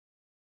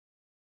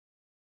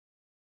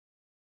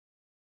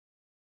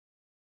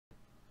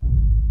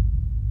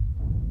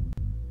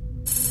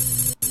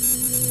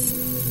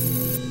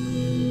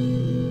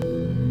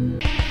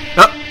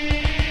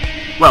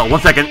Well,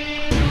 1 second.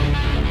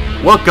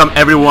 Welcome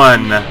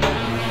everyone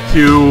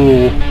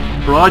to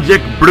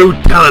Project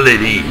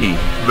Brutality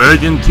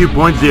version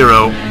 2.0.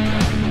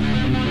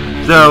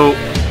 So,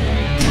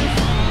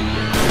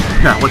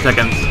 1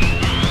 second.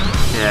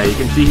 Yeah, you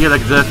can see here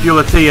like there's a few,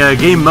 let's say,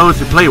 game modes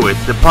to play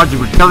with. The Project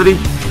Brutality,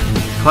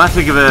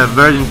 classic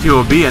version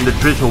 2.0b, and the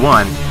traditional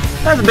one.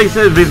 That's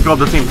basically all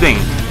the same thing.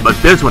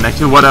 But this one,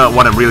 actually, what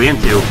I'm really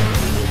into.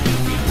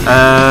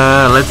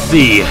 Let's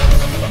see.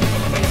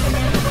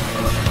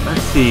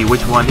 Let's see,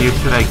 which one here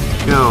should I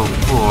go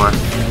for?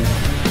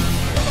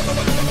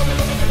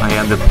 I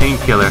am the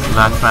painkiller,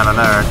 last man on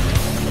Earth.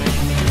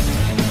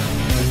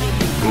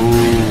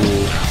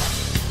 Ooh.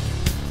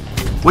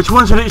 Which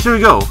one should we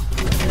go?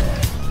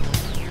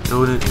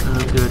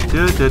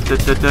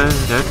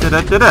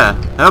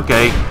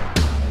 Okay.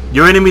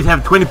 Your enemies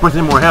have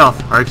 20% more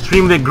health, are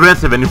extremely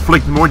aggressive, and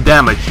inflict more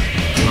damage.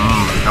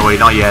 Oh wait,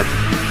 not yet.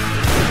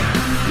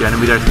 The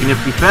enemies are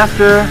significantly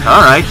faster.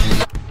 Alright.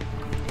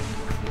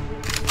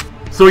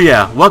 So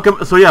yeah,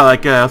 welcome. So yeah,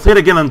 like I said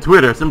again on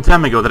Twitter some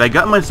time ago that I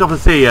got myself to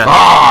say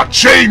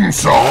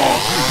Chainsaw,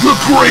 the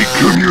great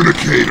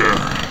communicator.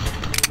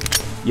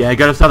 Yeah, I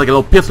got to sound like a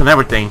little pistol and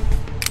everything.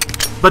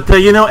 But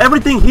you know,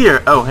 everything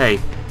here. Oh hey,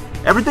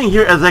 everything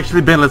here has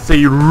actually been, let's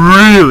say,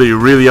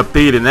 really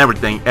updated and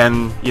everything.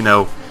 And you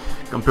know,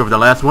 compared with the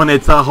last one,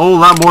 it's a whole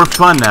lot more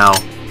fun now.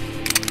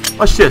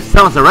 Oh shit,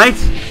 sounds alright.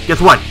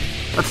 Guess what?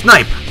 Let's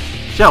snipe,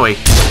 shall we?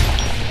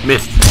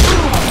 Missed.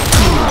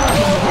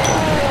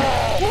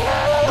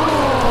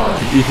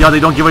 You see how they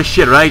don't give a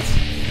shit, right?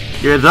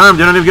 You're his arm,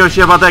 they don't even give a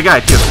shit about that guy,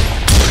 too.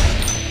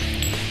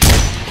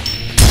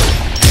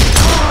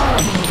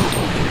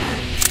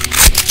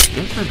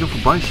 Did I go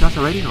for body shots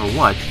already, or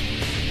what?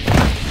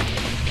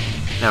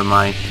 Never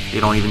mind.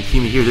 They don't even see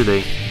me here, do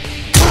they?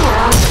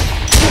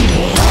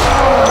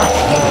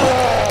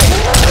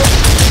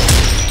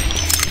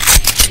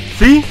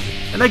 See?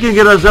 And I can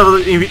get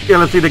ourselves,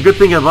 let's see, the good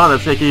thing about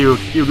it is like you're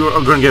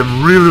going to get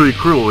really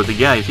cruel with the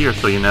guys here,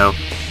 so you know.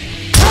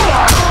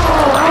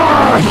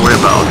 Nothing to worry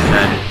about,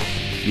 and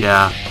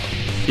yeah.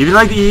 Even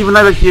like the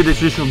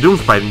traditional Doom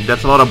fighting,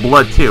 that's a lot of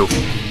blood too.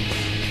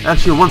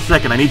 Actually, 1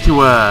 second, I need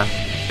to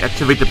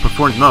activate the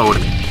performance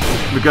mode.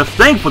 Because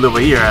thankfully over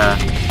here,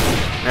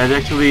 there's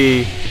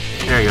actually,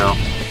 there you go.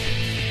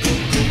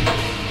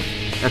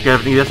 Okay,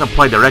 everything that's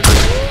applied directly.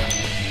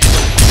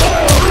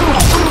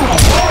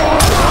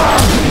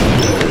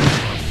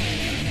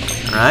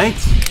 Alright.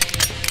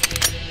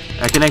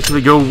 I can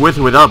actually go with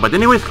or without, but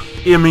anyways,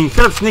 I mean,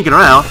 instead of sneaking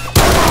around,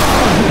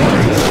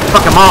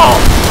 fuck them all,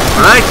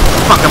 alright?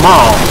 Fuck them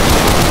all.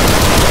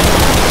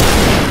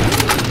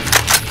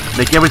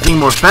 Make everything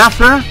more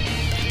faster,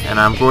 and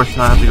of course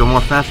I have to go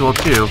more faster well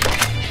too.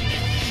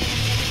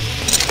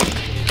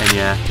 And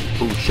yeah,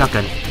 ooh,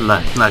 shotgun,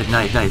 nice.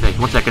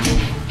 1 second. I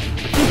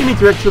think you need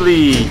to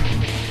actually,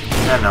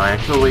 I don't know,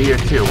 actually here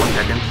too. 1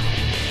 second.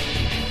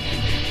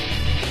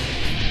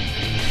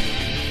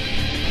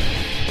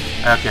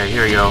 Okay,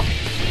 here we go.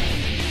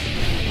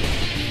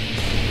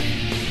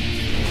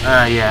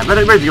 Yeah,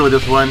 better go with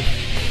this one.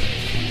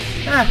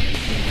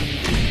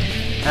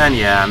 And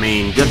yeah, I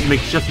mean, just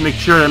make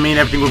sure. I mean,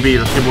 everything will be a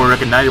little more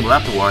recognizable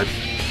afterwards.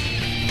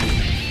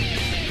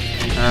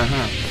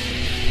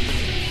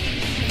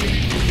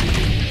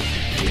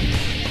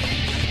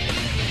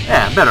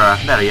 Yeah,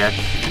 better yet.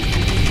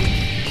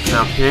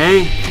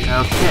 Okay,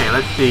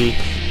 let's see.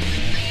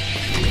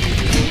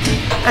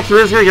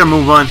 Actually, let's get a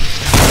move on.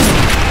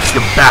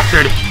 You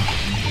bastard!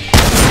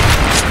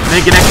 Then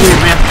you can actually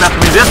advance faster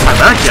than me this time,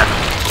 aren't ya?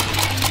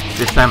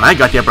 This time I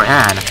got the upper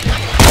hand.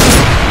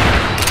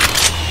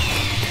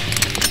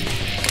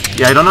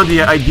 Yeah, I don't know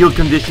the ideal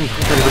conditions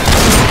for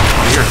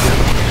here.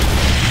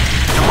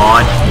 Come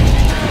on.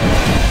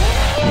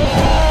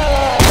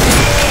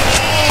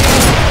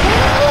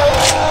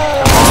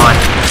 Come on.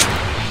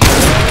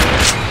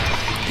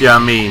 Yeah, I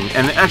mean,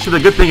 and actually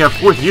the good thing, of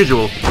course,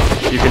 usual,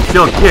 you can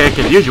still kick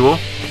as usual.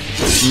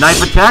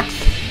 Knife attacks,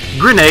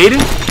 grenade,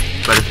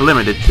 but it's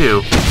limited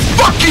too.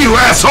 Fuck you,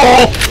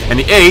 asshole! And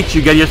the H,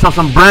 you get yourself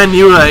some brand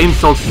new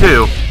insults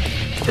too.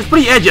 It's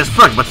pretty edgy as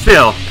fuck, but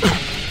still.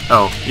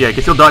 Oh, yeah, you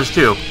can still dodge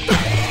too.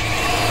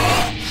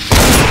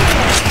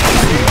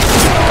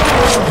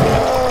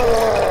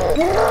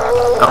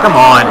 Oh, come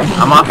on.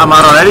 I'm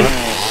out already?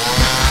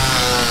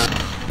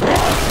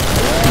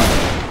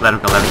 Let him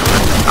go.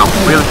 Oh,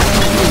 really?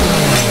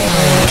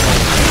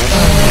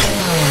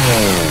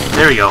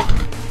 There we go.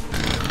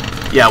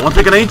 Yeah, 1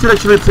 second, I need to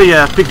actually, let's say,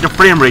 fix the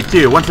frame rate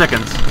too. 1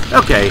 second.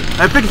 Okay,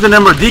 I fixed the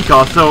number of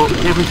decals, so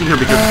can't fix it here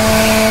because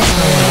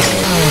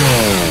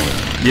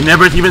you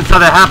never even saw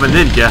that happen,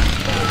 didn't ya?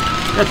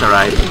 That's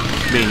alright.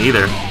 Me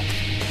neither.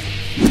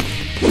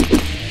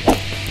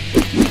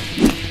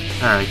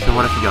 Alright, so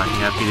what else you got?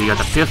 Yeah, okay, you got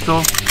the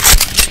pistol.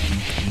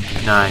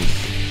 Nice.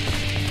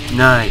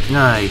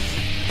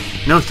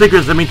 No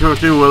stickers, I mean, to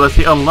let's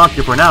say, unlock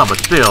you for now, but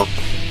still.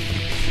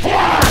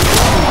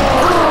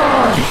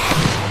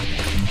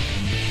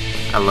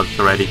 I love this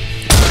already.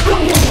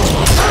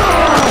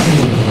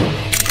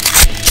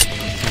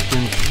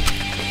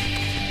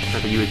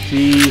 the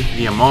USC,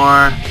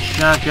 DMR,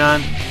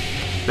 shotgun.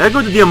 Better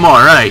go to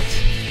DMR, right?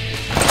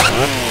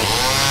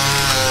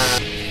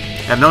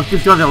 I have no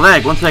 2,000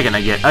 lag. 1 second,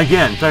 again.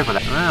 Sorry for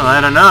that. Well, I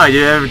don't know. I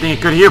did everything I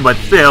could here, but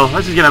still,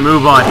 let's just gonna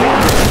move on.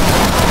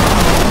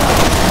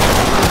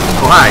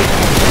 Oh, hi.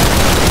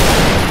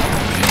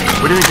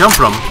 Where did it come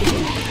from?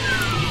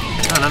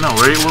 I don't know.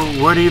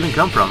 Where did it even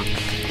come from?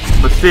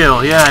 But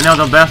still, yeah, I know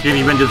the bastard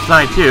even to the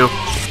side too.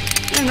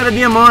 I got a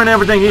DMR and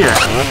everything here.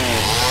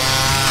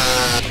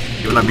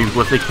 You wanna be,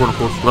 let's say, quote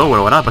unquote slow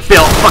or whatnot, but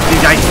still, fuck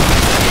these guys.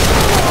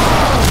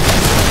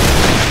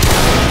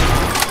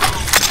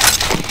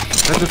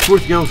 That of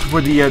course goes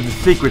for the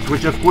secrets,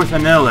 which of course I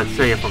know, let's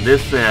say, from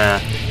this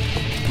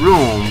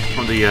room,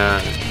 from the,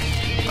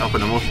 well, for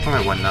the most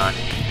part, whatnot.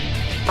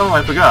 Oh,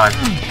 I forgot.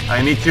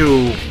 I need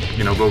to,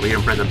 you know, go over here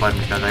and press the button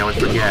because I always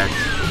forget.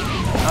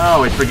 Oh, I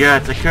always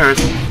forget, it's a curse.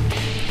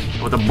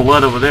 With the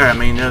blood over there, I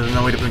mean, there's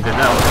no way to bring that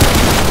out.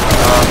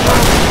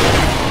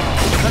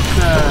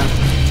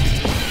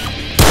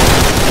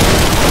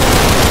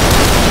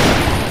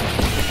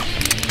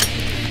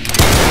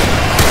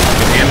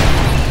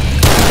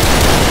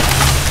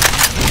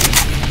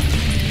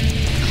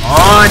 Come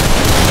on!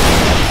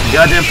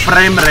 Goddamn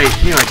frame rate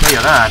here, I tell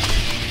you that.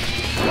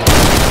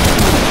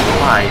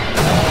 Why?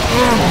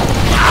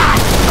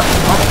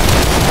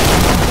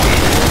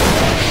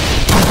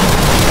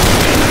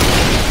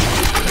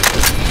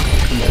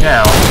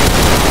 Hell.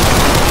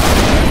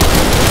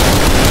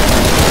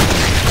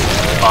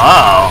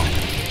 Oh.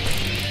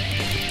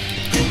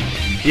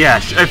 Yeah,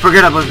 I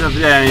forget about that.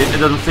 Yeah, it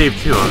doesn't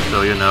save too,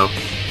 so you know.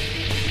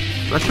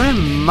 Let's try a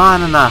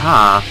mine and a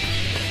half.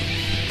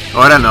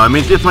 Oh, I don't know. I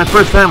mean, it's my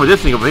first time with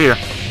this thing over here.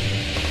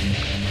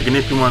 I can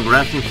hit more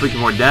grasping, inflict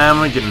more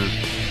damage, and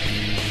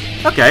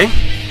okay.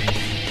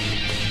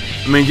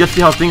 I mean, just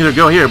see how things will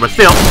go here, but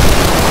still.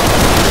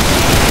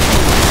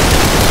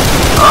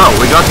 Oh,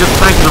 we got just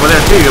tanks over there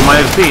too. You might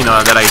have seen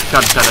that I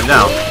shot them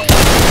down.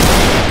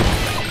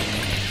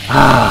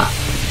 Ah,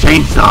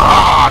 chainsaw!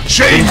 Ah,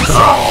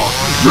 chainsaw!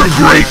 The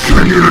great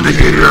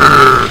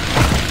communicator!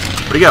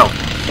 Where'd he go?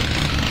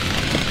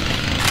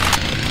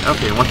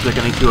 Okay, one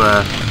second, I need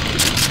to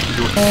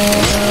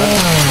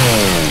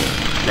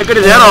cut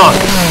his head off!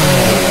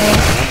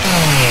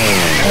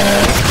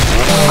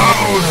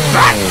 How's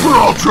that for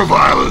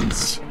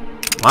ultraviolence?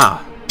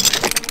 Wow.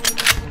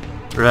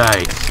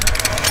 Right.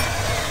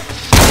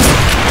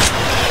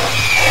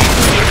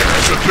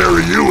 To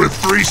bury you in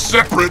 3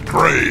 separate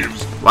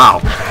graves. Wow.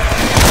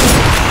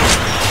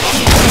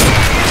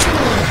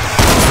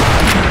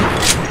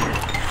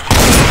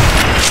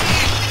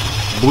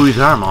 Blew his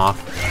arm off.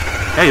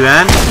 Hey,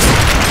 man.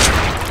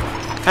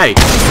 Hey.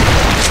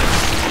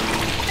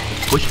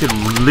 Wish you could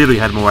literally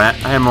had more. I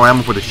had more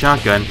ammo for the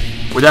shotgun.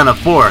 We're down to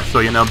 4, so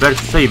you know, better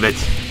save it.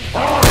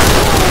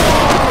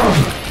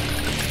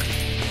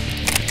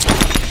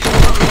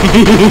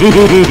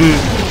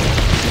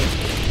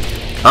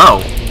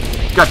 Oh.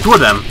 Got 2 of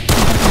them.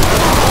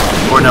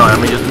 Or no, I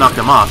mean just knocked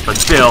them off, but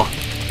still.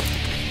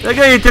 That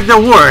guy took the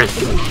worst.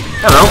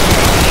 Hello.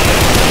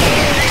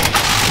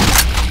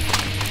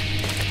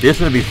 This is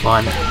gonna be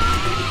fun.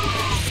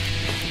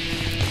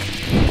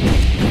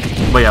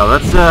 But yeah,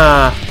 let's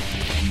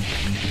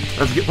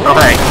get,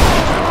 okay.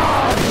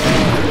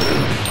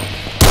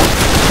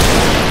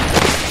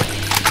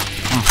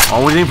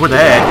 Always aim for the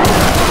head.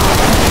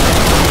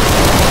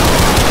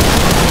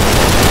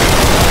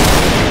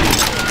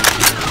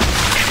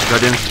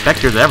 Got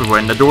inspectors everywhere,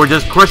 and the door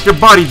just crushed their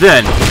bodies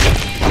in.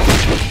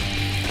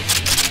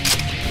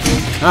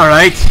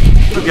 Alright,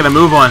 we're gonna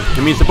move on. I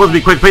mean, it's supposed to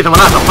be quick pace, and we're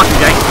not. Oh, fuck you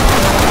guys.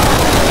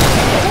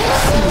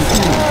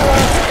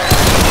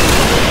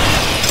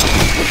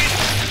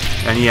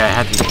 And yeah, I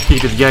had to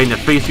kick this guy in the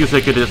face so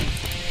I could just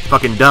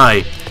fucking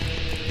die.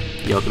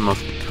 The ultimate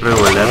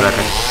cruel ever.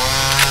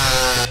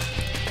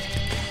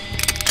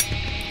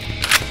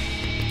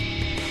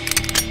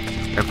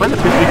 I find the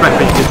fish back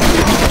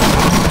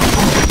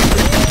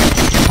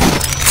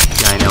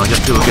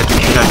just to get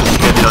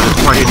this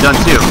party done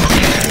too.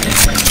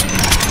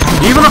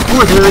 Even of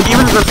course,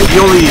 even if that's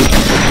the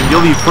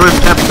only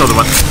first episode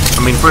one, I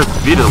mean first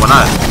video one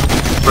I,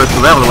 first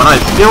level one I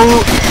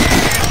still,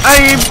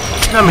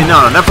 I mean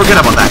no, never forget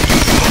about that.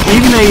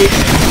 Even a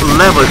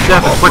level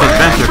itself is quite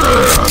adventure.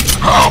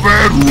 How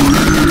bad,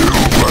 real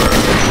bad.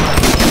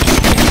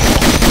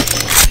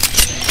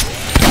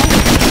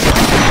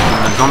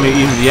 And zombie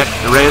even the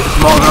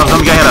small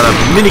zombie guy had a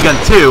minigun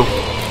too.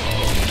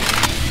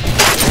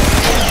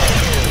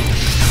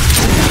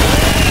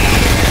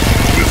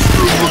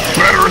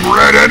 Better in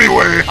red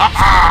anyway!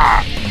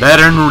 Ha-ha!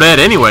 Better in red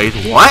anyways?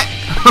 What?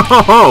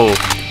 Oh!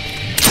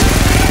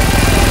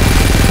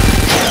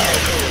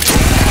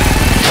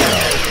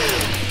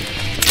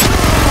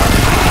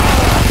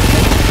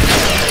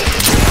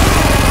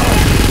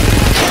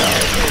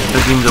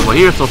 This seems over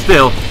here, so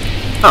still.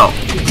 Oh.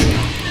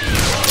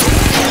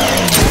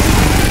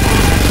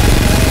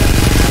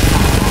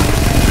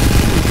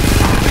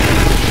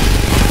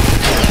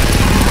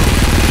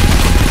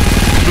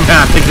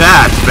 Take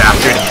that,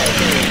 bastard!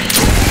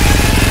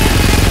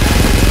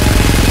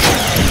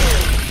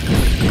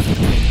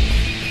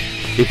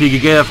 If you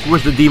could get, of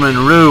course, the demon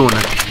rune.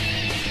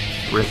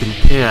 Rip and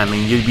tear. I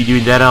mean, you'd be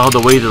doing that all the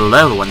way to the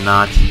level and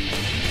not.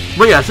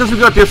 But yeah, since we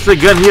got this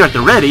gun here at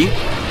the ready.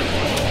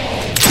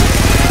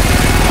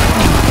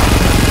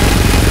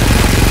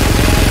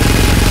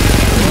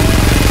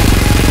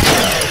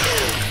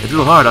 It's a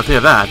little hard, I'll tell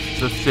you that.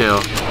 So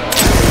still.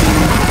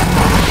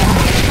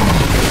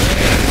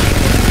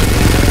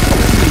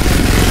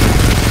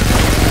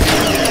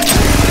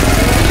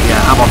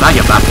 Yeah, how about that,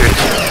 you bastard?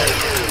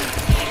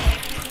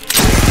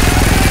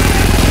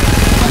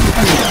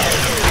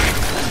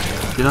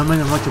 You know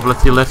how much of,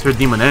 let's say, lesser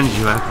demon energy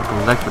you have to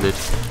collect with it.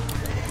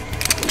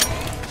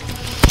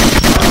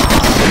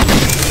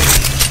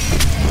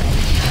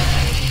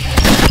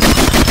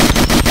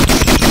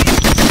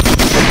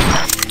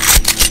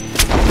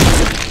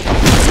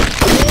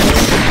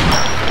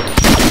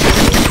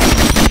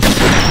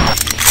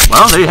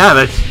 Well, there you have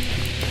it.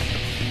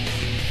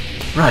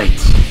 Right,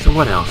 so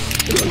what else?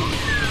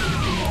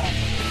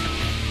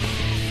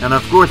 And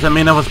of course, I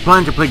mean, I was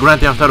planning to play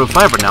Grand Theft Auto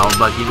 5 right now,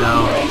 but you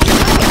know...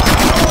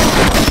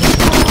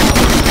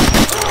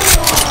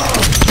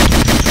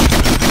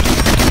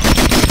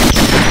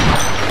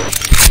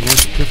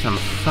 I'm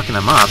fucking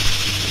them up.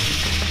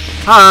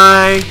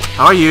 Hi!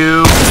 How are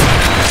you?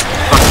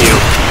 Fuck you.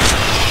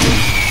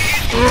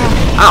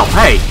 Ow,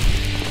 hey!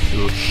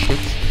 You little shit.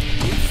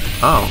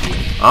 Oh.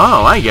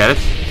 Oh, I get it.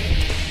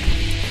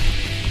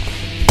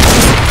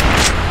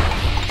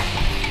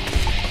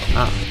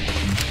 Oh.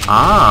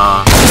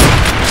 Ah.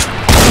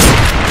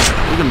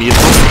 These are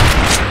beautiful.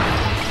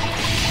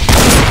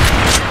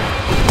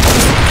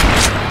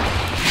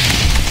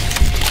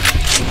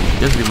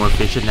 There's be more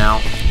efficient now.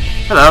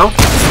 Hello.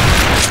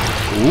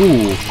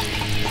 Ooh.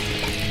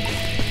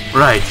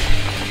 Right.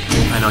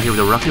 I know, here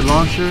with a rocket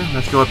launcher.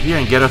 Let's go up here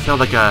and get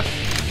ourselves like a...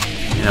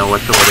 You know,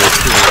 what's the word is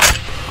too.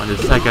 On this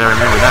side, gotta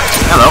remember that.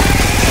 Hello.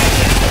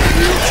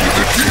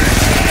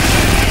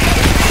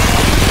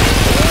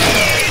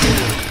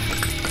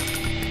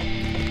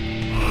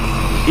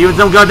 Even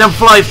some goddamn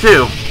flies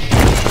too.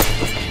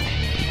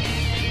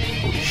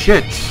 Oh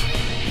shit.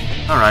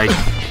 Alright.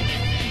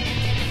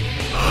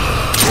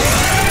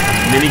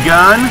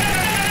 Minigun.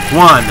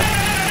 1,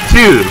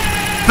 2,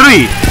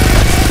 3.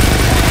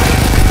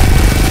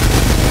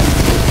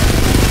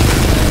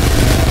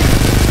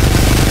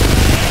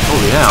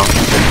 Holy hell.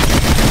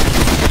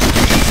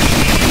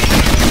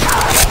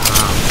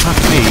 Fuck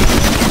me.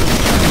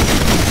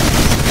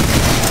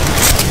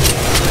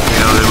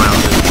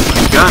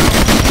 Gun.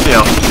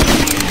 Still.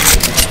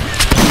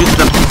 Use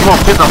the small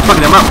pits, I'm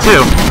fucking them up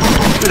too.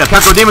 Dude, I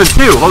can't go demon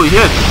too. Holy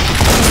shit.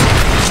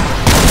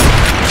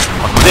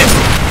 What's with this?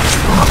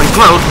 Up and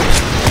close.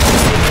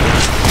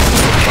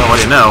 Well, what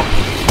do you know?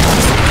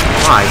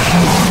 Why?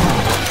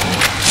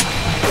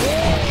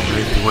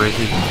 Where is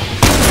he?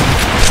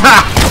 Ha!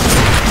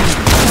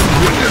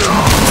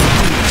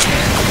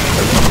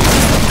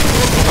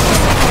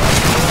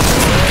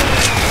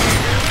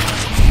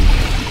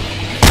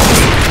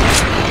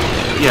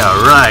 Yeah,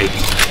 right.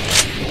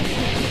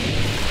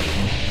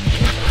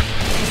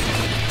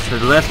 So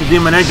the last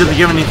demon egg doesn't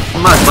give any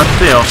much, but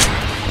still.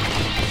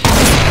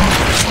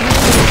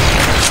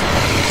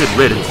 Good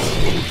riddance.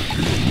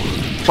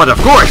 But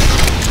of course!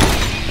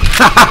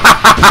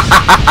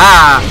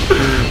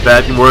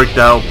 That worked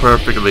out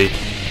perfectly.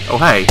 Oh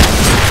hey.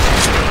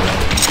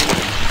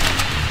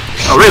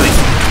 Oh really?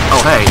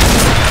 Oh hey.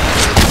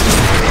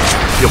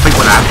 You'll pay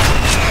for that.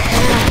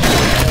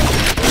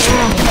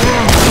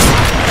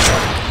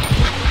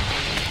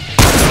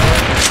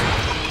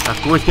 Of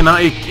course, you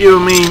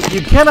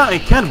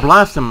can't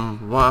blast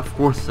them. Well, of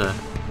course,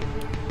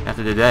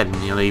 after they're dead, and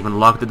you know, they even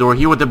lock the door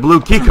here with the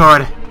blue key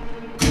card.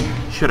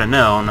 Should have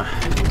known.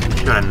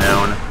 Should have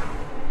known.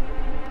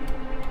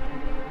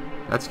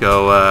 Let's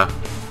go,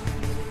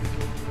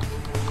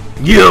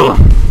 Guil!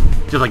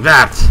 Just like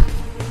that.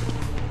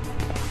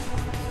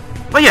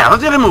 But yeah,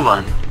 let's get a move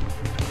on.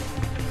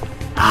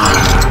 Ah,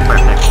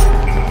 perfect.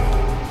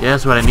 Yeah,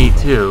 that's what I need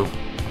too.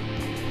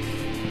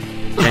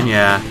 And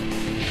yeah.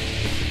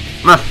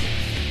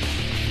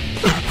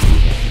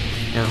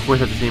 Yeah, of course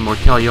I have to see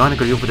Mortality on it,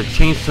 because you go for the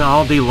chainsaw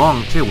all day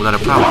long too, without a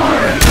problem.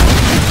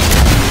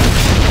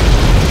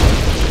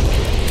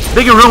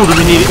 Bigger rooms would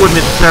be needed, would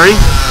necessary.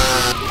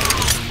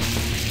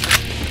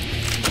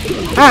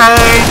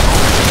 Hey!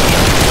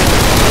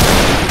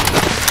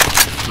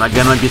 My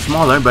gun might be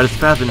smaller, but it's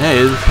faster than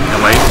his. No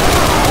way.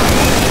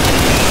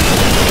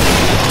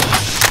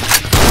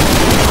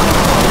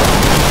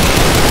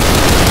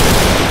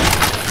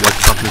 What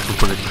stops me from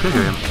pulling the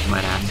trigger, you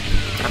might ask?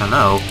 I don't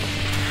know.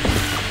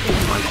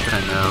 Why should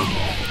I know?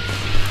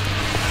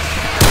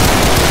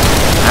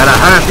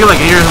 I feel like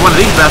here's one of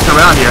these bastards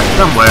around here,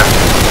 somewhere.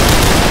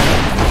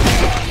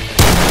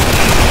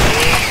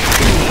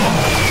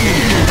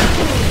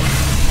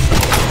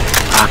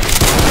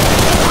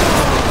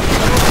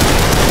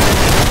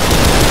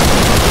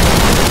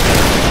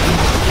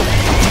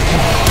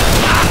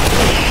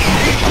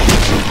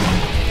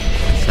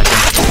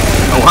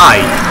 Oh, hi!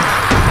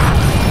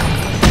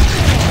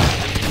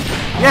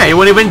 Yeah, he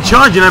wouldn't even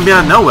charge and I'd be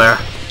out of nowhere.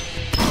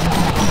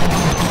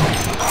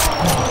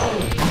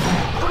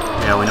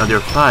 Yeah, we know they're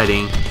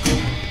fighting.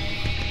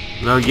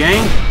 Hello,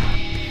 gang?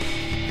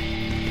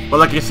 Well,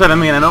 like I said, I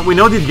mean, we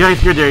know these guys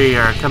here, they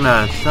are coming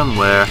out of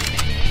somewhere.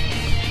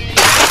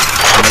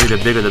 Maybe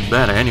the bigger the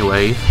better,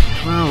 anyways.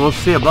 Well, we'll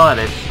see about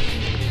it.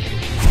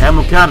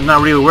 Ammo count is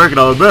not really working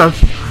all the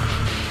best.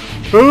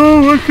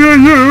 Oh, what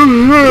can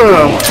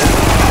I do?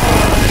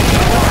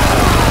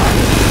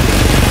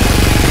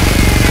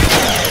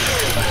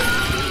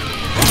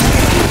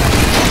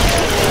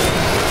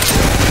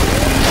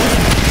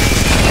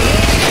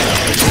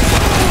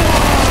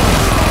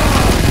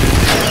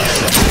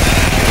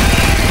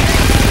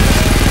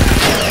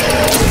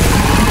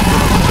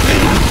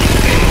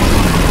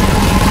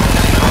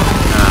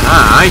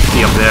 I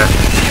see up there.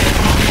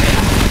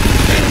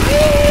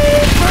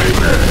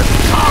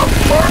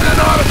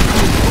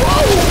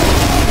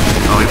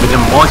 Oh, we put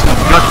them boys and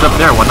guts up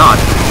there, what not?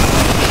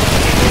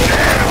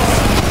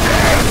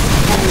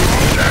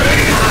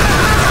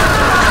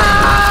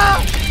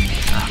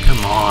 Oh,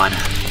 come on.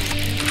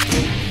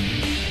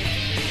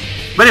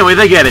 But anyway,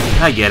 I get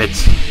it.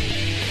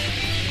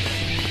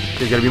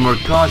 They gotta be more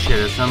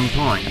cautious at some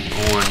point.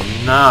 Or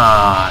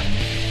not.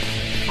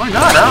 Or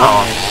not at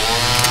all.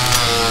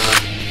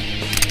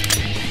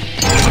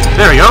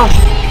 There we go.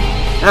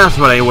 That's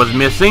what I was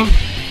missing.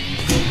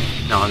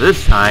 Now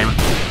this time.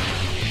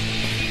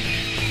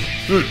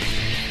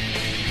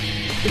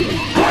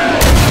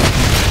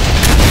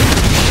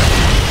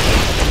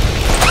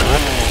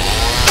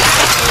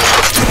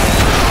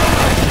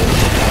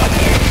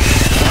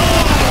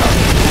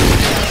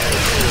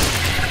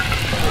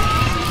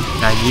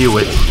 I knew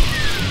it.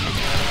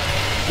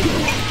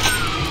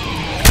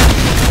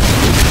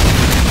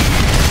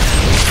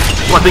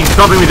 What thing's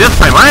stopping me this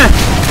time, right?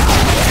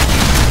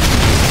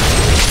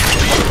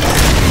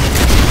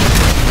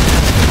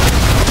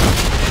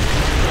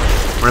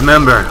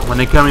 Remember, when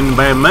they come in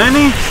by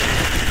many,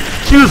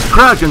 choose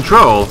crowd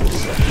control. Ooh.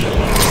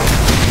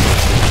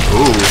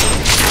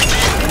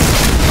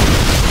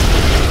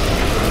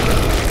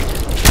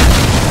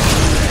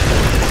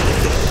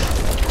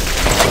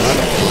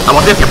 I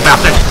want this, you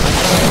bastard!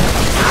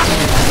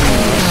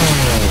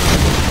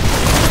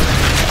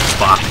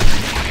 Fuck.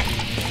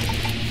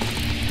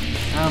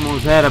 I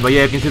almost had it, but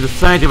yeah, you can see the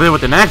signs over there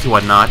with the next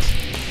whatnot.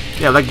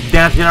 Yeah, like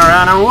dancing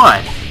around or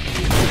what?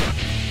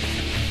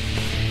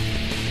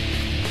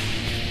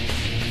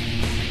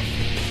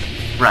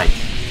 Right.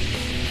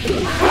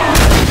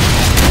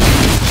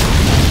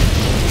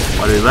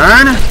 What do we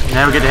learn?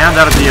 Now we get the hand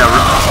out of the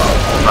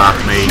fuck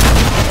me.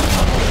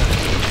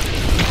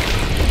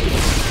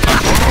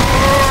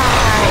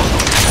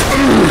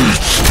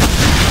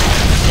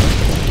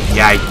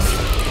 Yikes.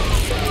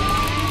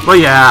 But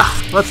yeah,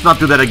 let's not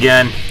do that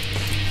again.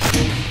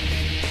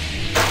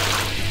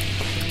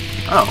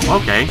 Oh,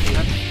 okay.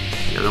 That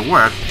doesn't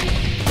work.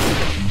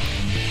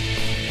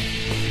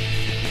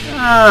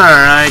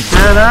 Alright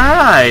then,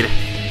 alright.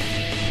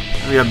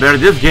 We got better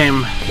this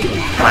game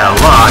by a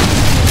lot.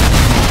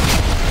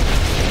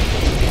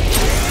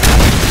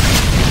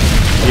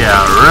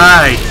 Yeah,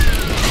 right.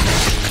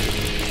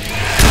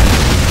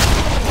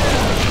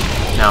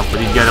 Now for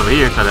these guys over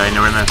here, because I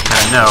never kind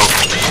of know.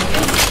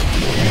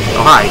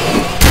 Oh, hi.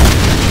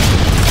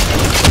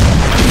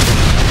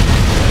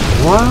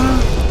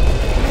 What?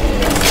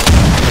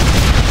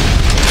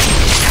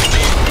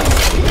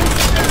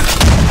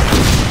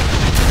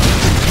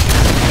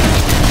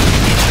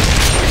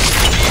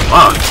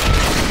 Fuck.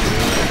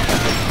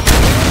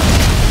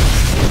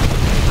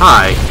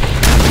 Hi.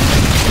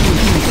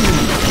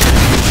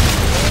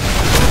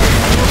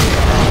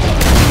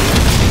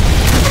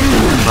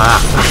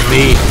 Ah, that's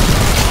me.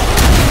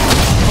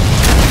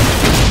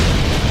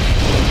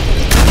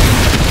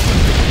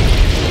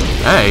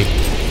 Hey.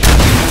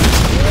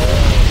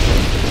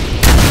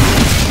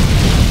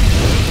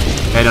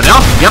 Anyone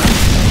else? Yep.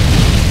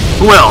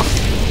 Who else?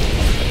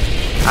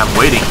 I'm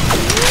waiting.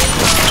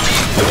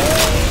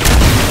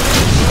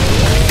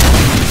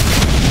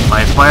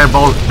 My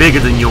fireball's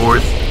bigger than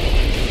yours.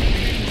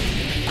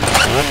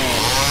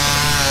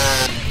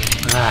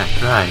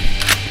 Right.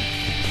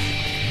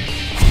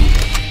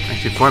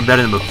 Actually, far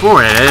better than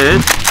before it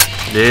is.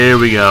 There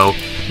we go.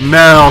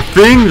 Now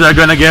things are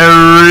gonna get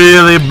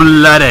really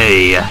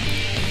bloody.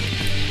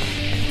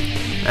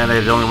 And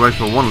it only works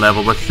for one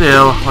level, but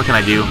still, what can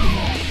I do?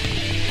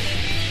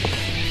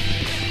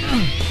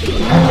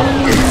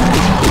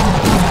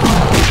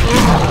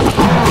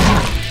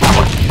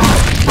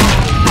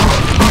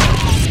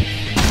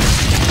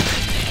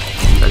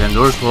 Second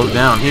door closed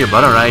down here,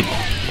 but alright.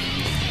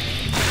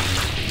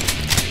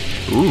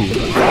 Ooh.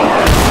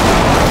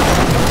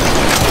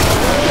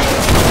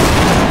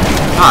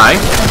 Hi.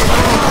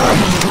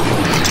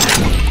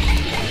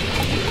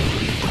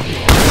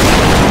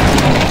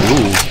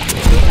 Ooh.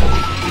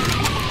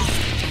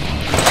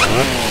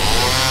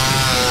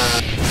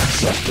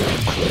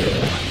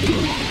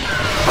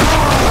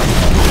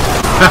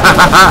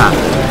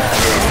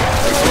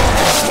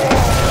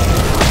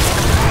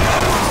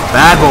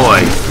 Bad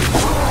boy.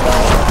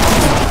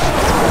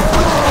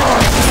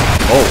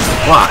 Oh,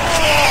 fuck.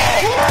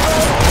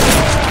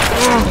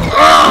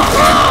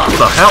 What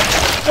the hell?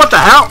 What the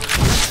hell?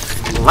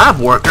 Lab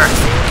worker.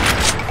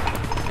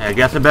 Yeah, I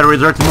guess I better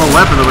resort to more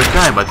weapons over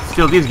time, but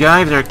still these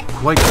guys are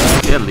quite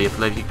deadly if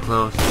left you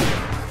close.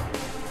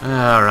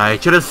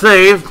 Alright, should have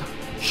saved.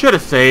 Should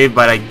have saved,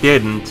 but I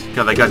didn't,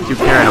 because I got too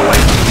carried away.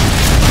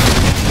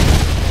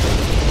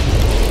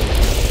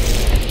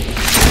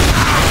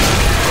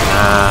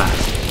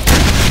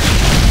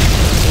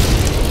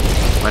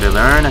 What did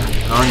I learn?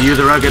 Don't use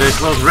the rocket at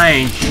close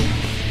range.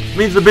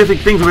 Means the basic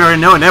things we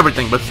already know and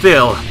everything, but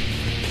still.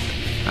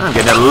 I'm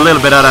getting a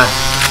little bit out of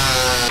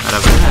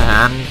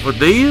hand with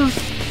these.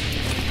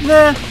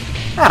 Nah,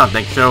 I don't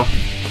think so.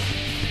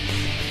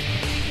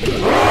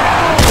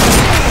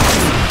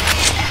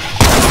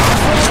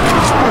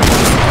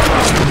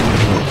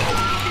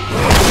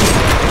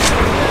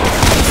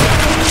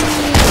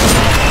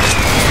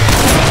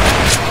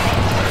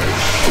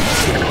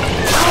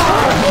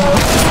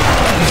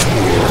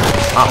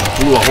 Wow,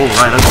 blew a hole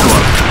right into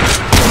him.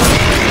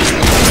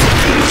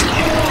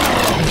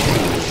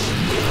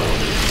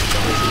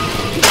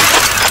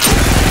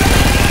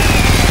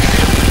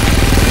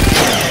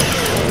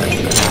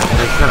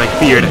 That's what I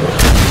feared.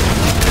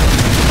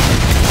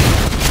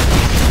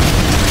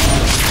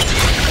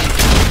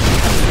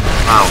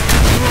 Wow.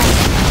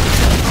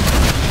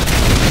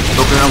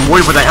 Okay, I'm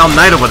worried for the Hell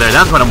Knight over there.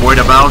 That's what I'm worried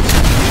about.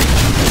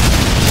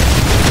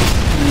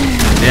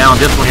 Down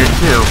this one here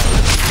too.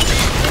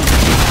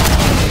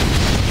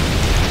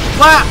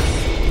 What?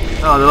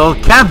 Oh, the little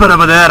camper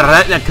over there,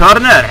 right in the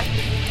corner.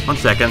 1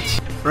 second.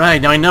 Right,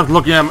 now enough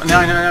looking at...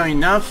 Now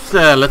enough.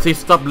 Let's see,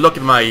 stop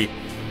looking at my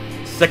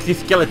sexy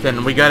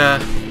skeleton. We got a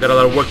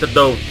lot of work to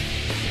do.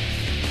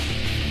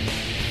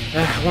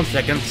 1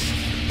 second.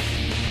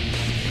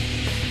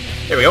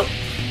 Here we go.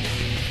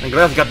 The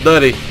glass got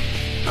dirty.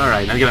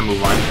 Alright, now I gotta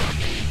move on.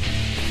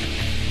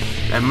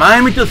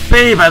 Remind me to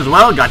save as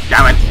well,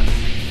 goddammit.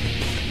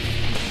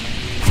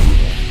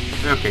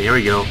 Okay, here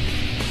we go.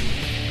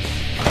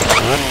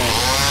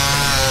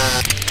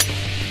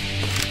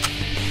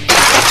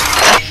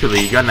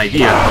 Actually, you got an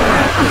idea.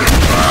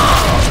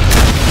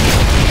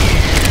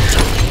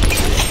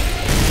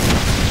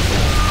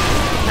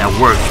 That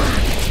worked.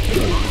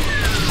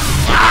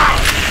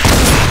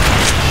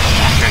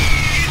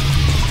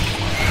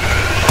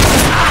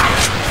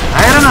 I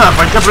don't know if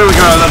I could really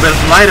go a little bit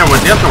lighter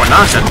with this or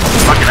not.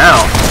 Fucking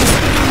hell.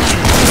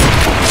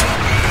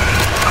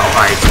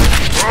 Alright.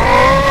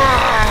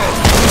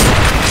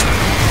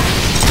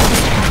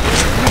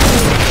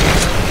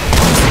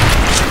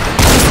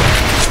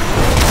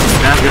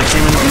 Gonna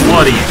seem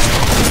bloody.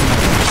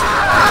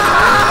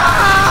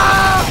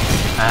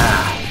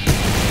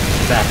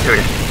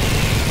 Bastard.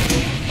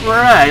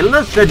 Right,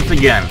 let's try this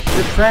again.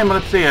 This time,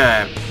 let's say,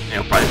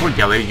 probably for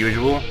Guil as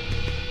usual.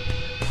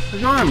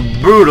 Let's go on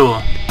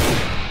brutal.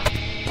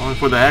 Only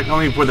for the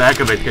heck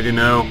of it, cause you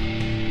know,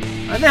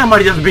 I think I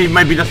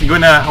might be just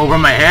going over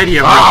my head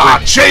here.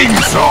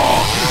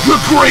 Chainsaw, the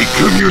great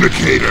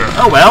communicator.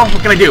 Oh well,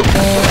 what can I do?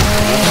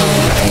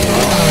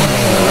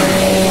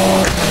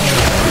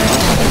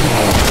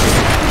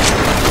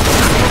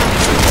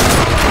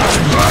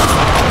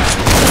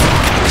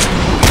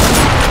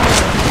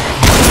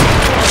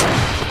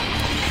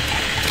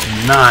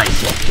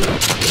 Nice.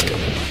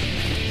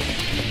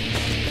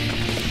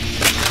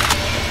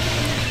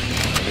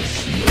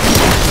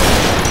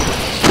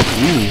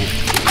 Ooh.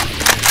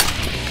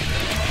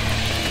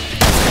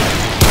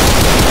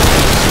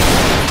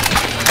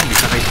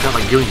 Because I felt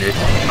like doing this.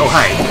 Oh,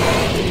 hi.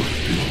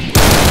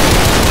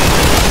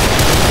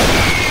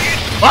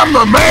 I'm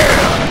the man.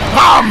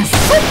 I'm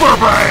super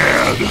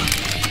bad.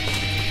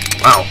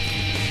 Wow.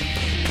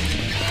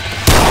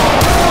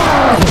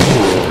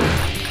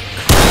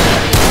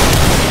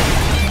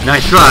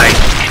 Nice try,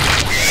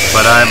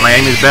 but my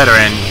aim is better,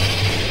 and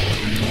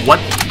what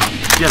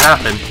did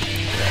happen?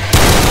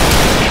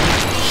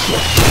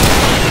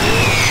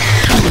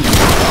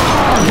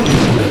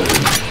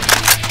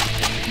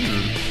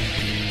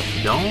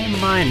 Don't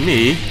mind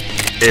me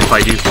if I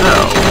do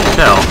so.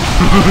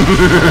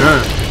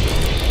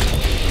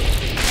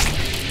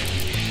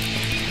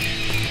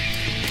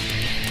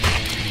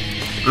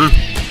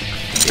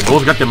 They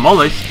both got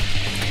demolished.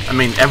 I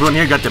mean, everyone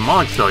here got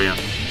demolished, so yeah.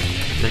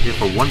 Here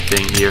for one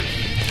thing here.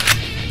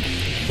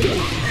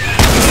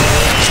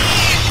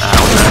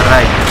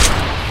 Alright.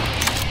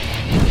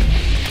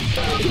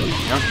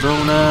 Got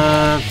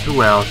bonus.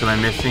 Who else am I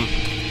missing?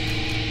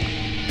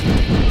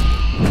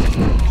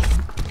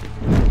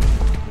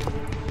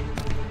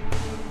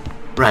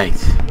 Right.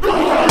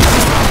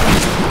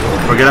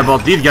 Forget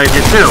about these guys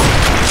here too.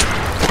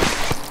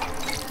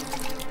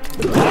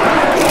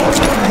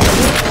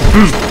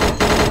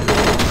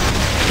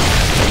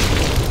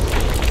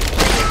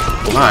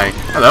 Hi.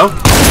 Hello.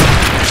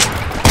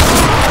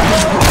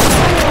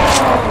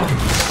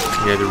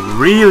 Yeah, they're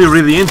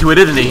really into it,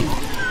 isn't he?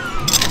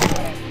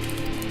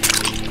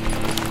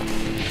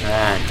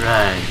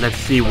 Right. Let's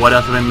see what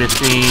else am I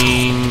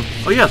missing.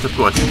 Oh yes, of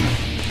course.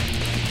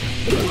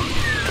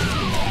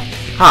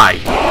 Hi.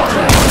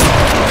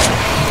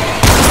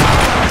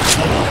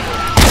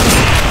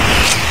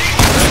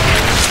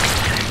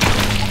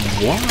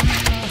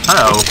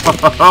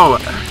 what? Oh.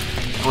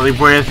 Only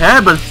for his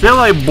head, but still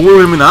I blew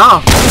him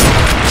off.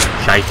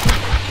 Shite.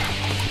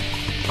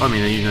 I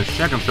mean, you know,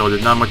 shotgun so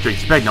there's not much to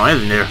expect now,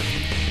 isn't there?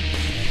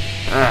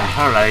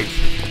 Alright.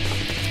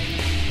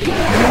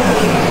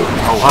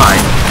 Oh, hi.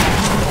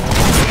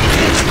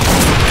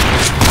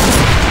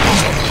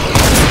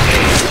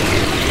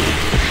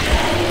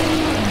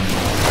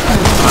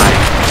 Hi.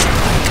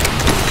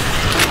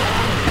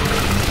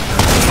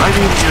 I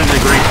didn't use the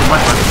grenade too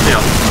much, but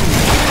still.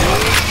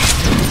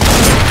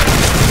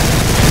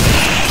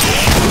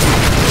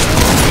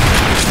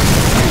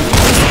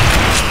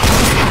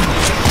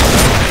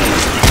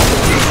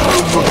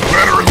 Look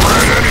better in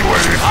red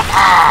anyway.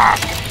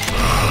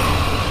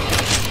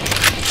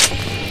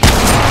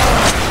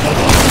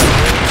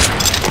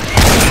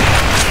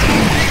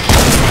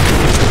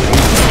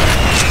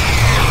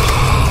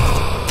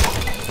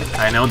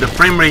 I know the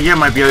frame rate here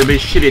might be a little bit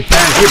shitty at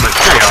times here, but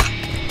still.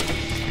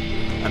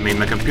 I mean,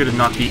 my computer's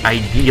not the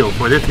ideal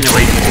for this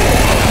anyway.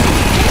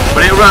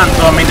 But it runs,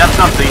 so I mean, that's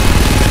something.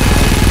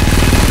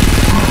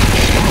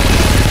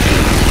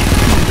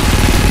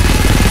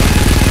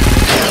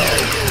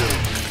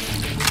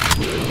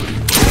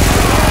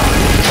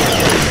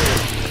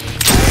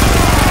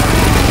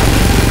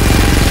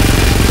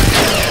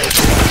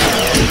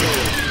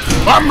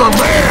 I'm the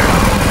man!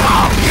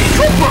 I'm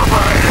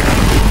Superman!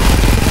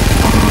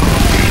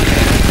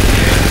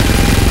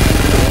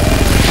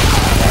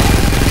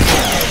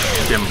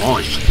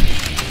 Demolished.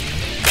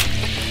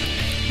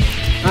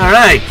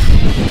 Alright.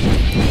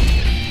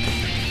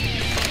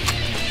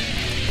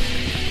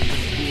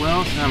 Who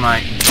else am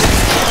I?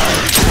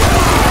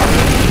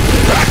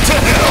 Back to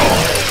hell!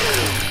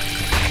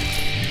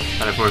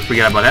 Thought if we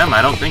forget about him,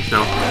 I don't think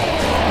so.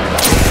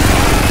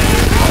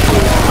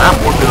 Map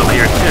warp is over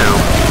here too.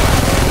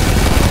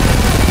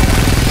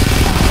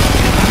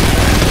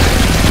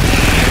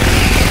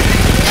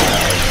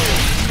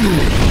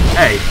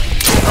 Hey.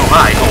 Oh,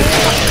 hi. Oh,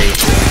 fuck me.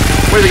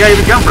 Where'd the guy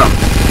even come from?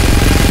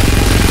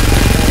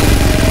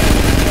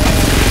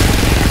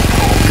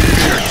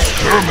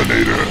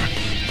 Exterminator!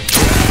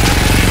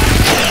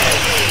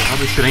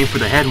 Probably should aim for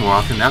the head more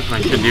often. That's what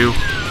I should do.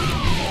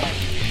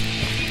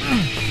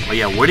 Oh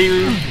yeah, where do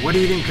you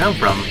even come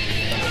from?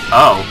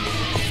 Oh.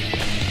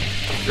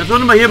 This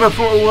wasn't here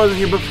before. It wasn't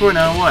here before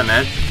now, wasn't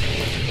it?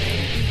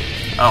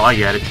 Oh, I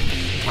get it.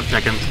 1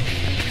 second.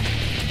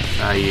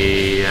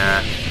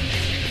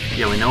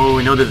 Yeah, we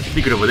know there's a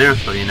secret over there,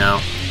 so you know.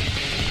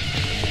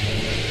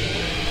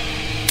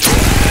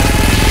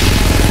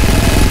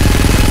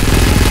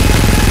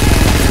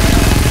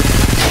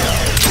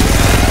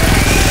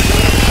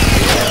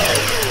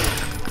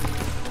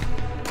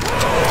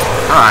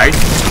 Alright.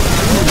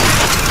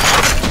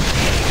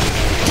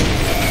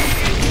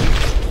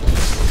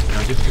 You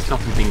know, just get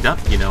something things up,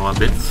 you know, a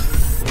bit.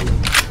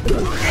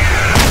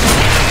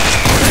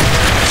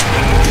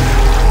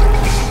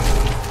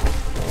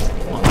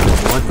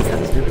 What is that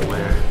stupid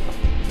where?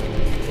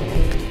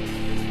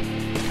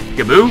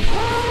 Kaboo?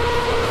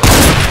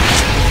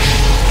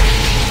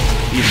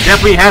 He's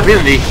definitely happy,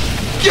 isn't he?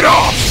 Get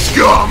off,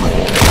 scum!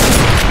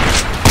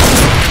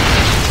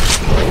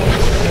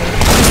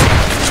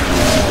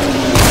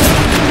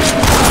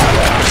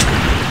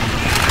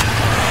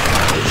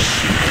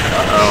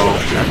 Uh-oh,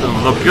 that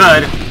doesn't look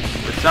good.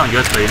 It sounds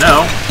good, so you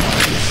know.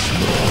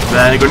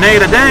 Then a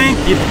grenade a day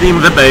keeps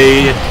him the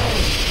bay.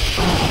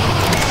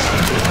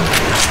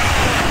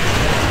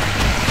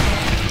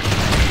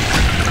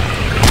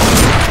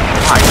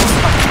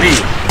 Me.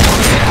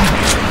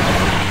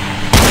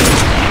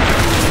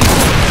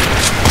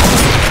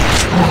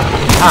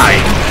 Hi.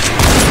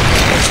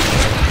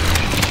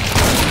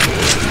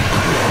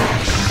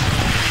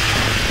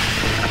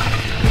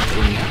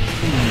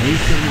 You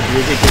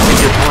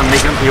just want to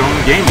make up your own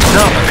game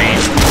yourself, I mean.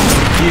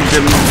 He's the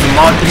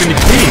mod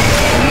community.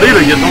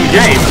 Literally your own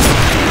game.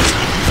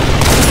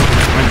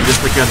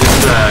 Just like this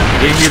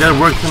game here that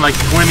works in like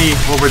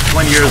over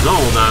 20 years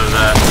old.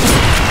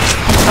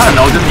 I don't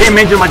know, this game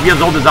engine might be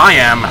as old as I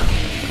am.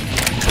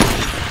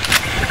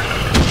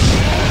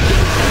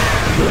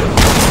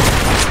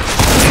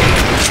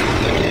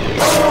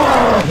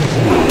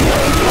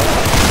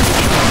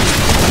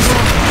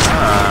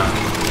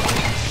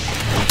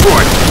 Of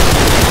course.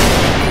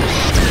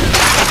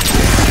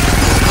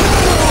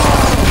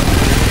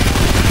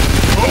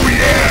 Oh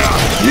yeah!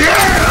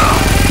 Yeah!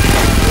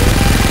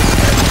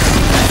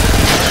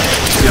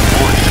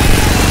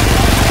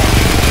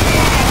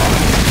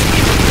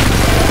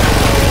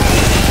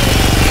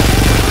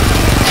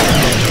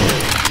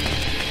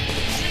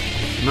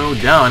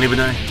 Down, even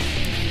though...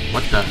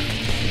 What the?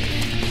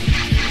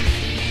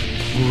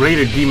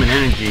 Greater demon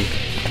energy.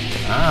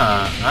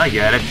 Ah, I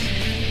get it.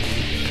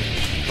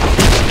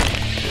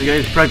 The guy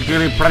is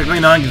practically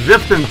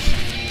non-existent.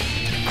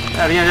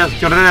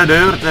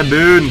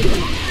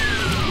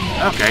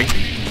 Okay.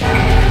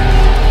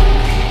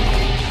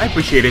 I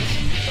appreciate it.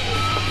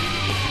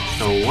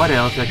 So what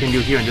else I can do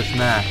here in this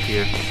map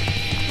here?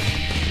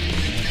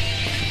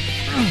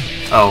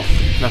 Oh,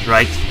 that's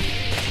right.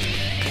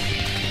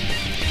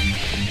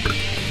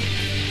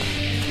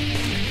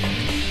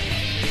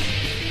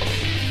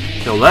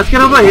 So let's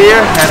get over here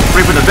and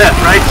pray for the best,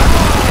 right?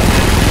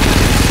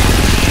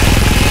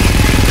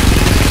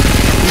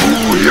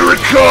 Ooh, here it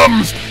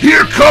comes!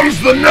 Here comes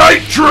the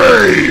night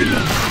train!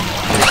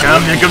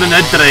 Here comes the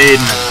night train.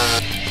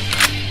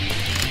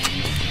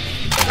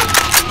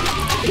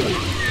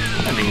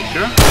 I mean,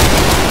 sure.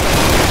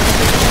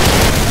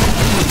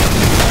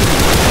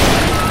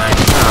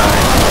 Nice try.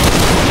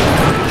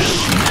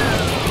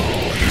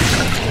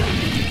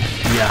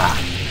 Yeah.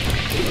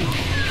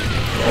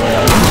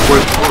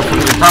 Working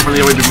it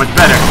properly would be much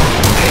better.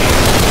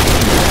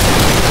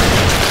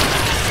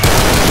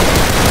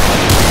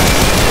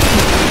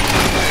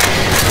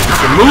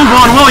 So move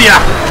on, will ya?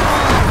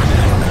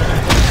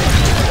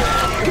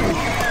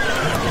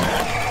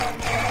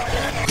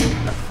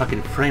 That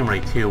fucking frame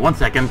rate too. 1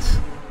 second.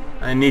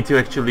 I need to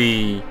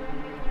actually,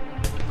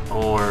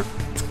 or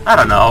I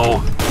don't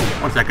know.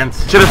 1 second.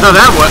 Should have said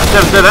that way.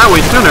 Should have said that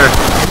way sooner.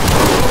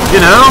 You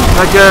know,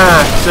 like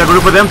a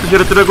group of them to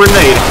shoot a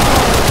grenade.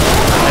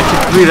 I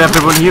should clear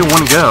everyone here in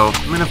one go.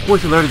 I mean, of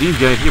course, you learned these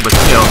guys here, but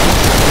still.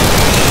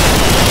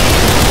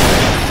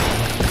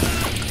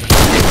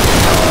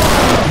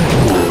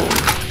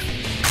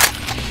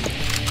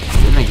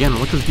 And again,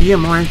 what does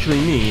DMR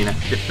actually mean?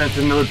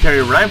 Defensive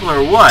military rifle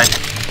or what?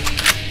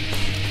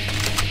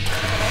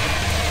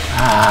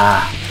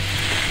 Ah.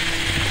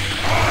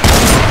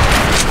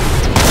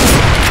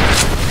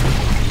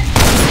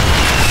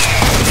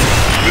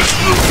 This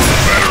group was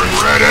better in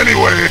red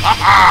anyway! Ha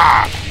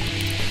ha!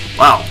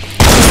 Wow.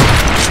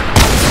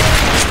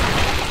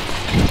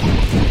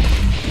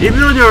 Even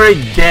though they're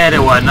already dead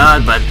and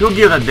whatnot, but who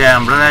gives a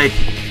damn, right?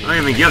 I don't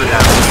even give a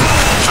damn.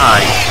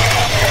 Alright.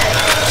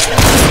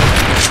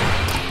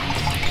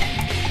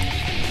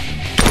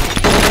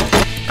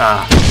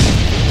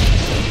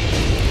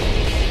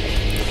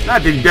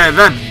 That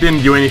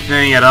didn't do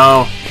anything at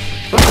all.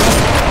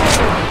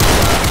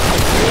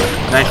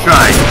 Nice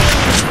try.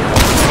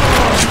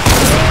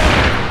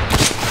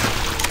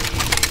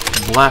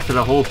 Blasted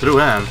a hole through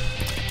him.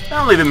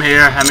 I'll leave him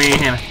here. I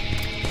mean,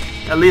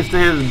 at least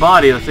his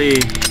body, let's see,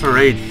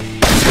 parades.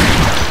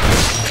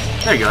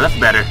 There you go, that's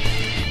better.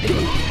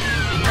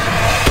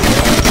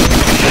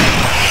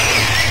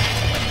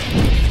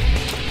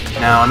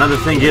 Now, another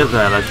thing is,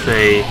 let's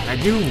say, I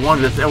do want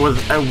this. I was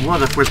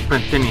the first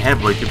pretending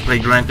heavily to play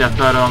Grand Theft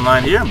Auto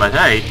Online here, but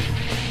hey.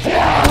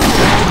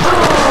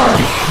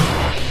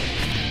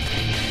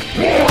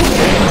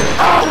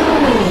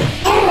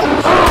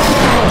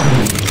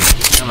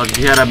 Look,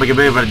 he had a bit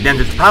of a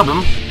dentist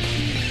problem.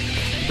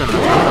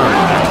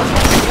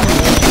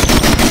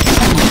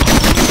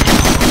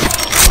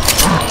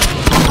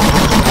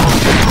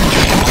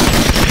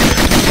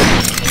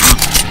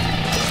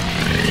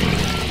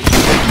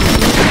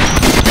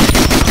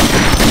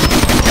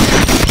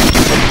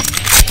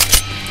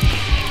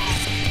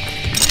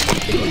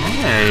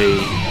 Hey,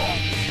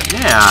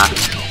 yeah.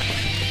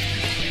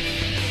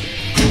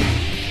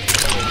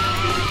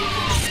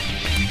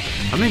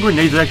 How many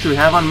grenades do I actually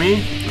have on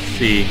me? Let's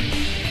see.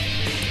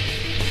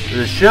 Does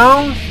it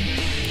show?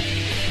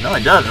 No,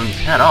 it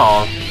doesn't at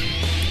all.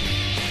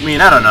 I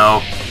mean, I don't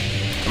know.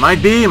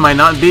 Might be, might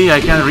not be, I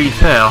can't really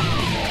tell.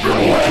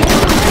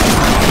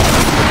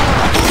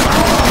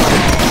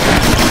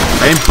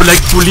 I am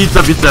like police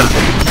officer.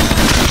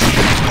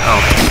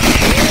 Oh.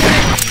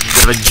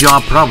 Bit of a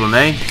job problem,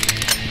 eh?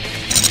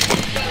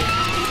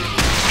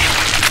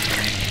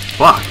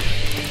 Fuck.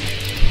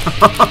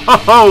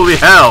 Holy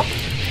hell.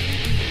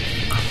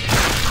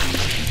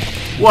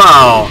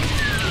 Wow.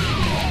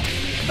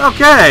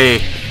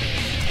 Okay.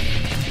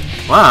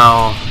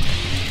 Wow.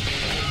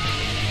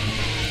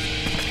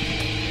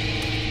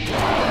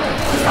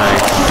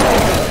 Alright.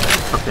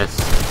 Fuck this.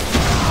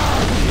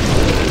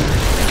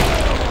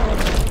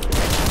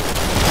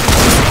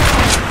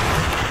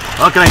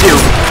 What can I do?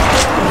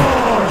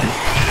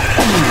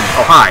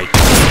 Oh, hi.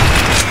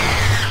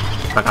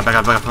 Back up, back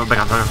up, back up, back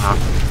up, back up.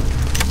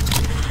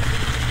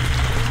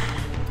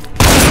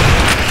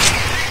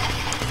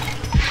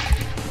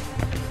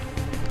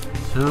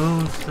 So.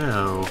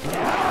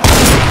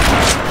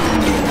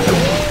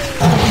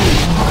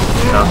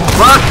 Oh,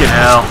 fucking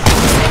hell.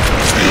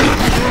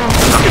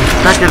 Fucking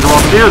Beckers will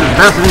do this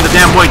bouncing in the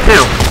damn way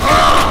too.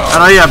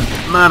 Out of here,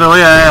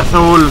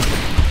 asshole.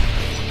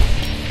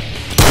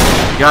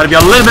 Gotta be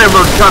a little bit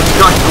more conscious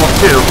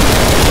too.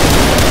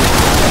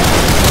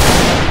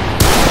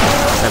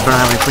 I don't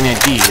have any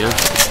ideas.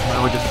 I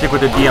would just stick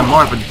with the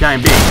DMR for the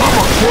time being. I'm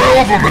a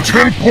 12 on the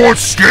 10-point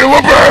scale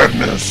of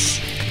badness.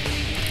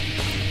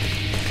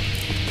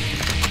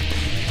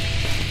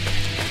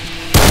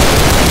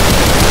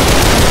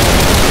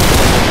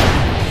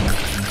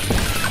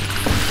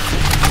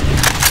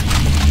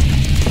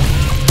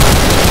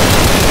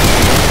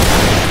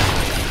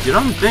 You know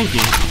what I'm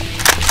thinking?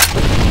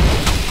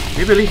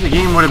 Maybe at least the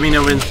game would have been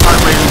better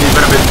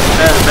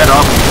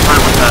off if you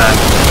started with that.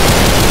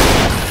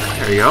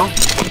 There you go.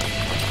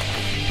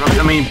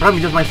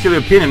 Probably just my silly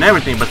opinion and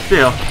everything, but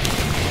still.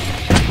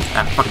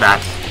 Ah, fuck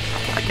that.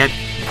 I can't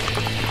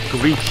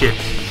read shit.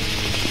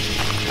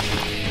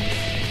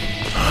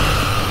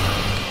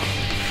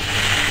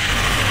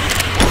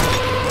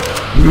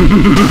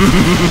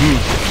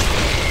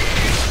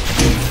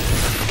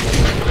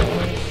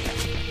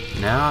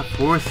 Now, of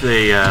course,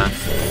 they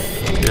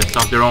just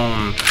off their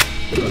own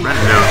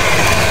render.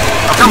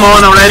 Oh, come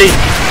on already!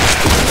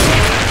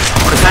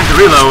 What a time to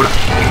reload.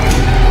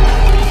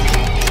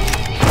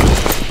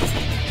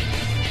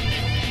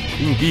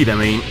 Indeed, I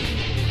mean,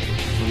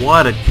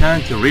 what a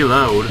time to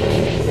reload.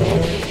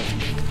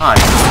 Hi.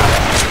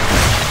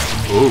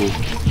 Ooh.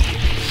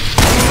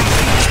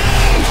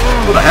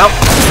 Who the hell?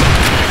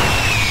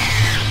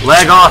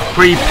 Leg off,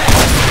 creep.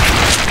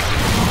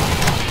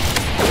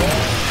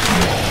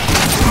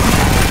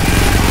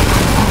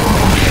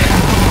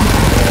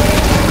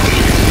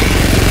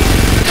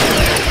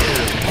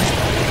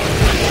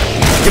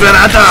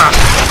 Granada!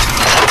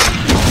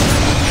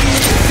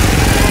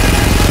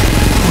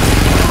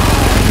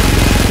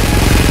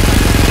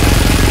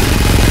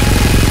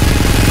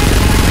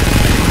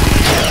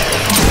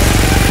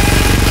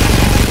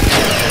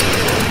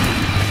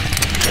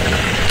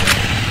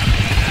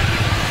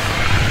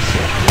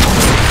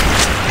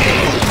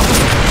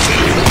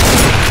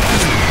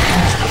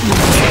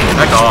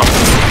 Back off.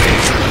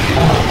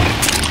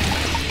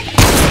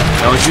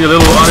 Now we see a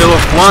little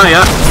fly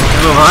up, a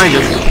little behind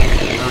us.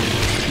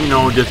 You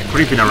know, just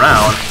creeping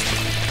around.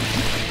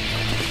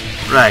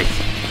 Right.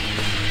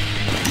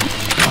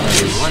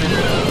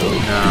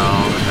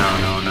 No.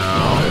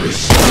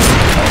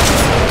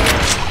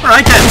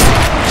 Alright then.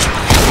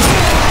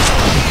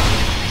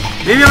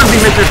 Maybe I'm gonna be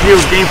missing a few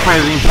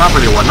gameplay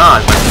improperly or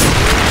whatnot, but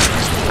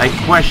I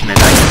question it.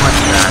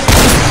 that.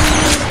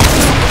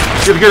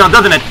 Feels good now,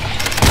 doesn't it?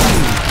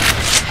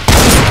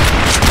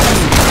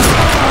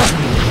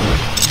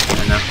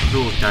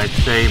 I'd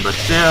say, but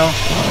still.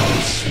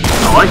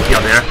 Oh, I see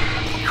out there.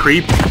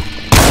 Creep.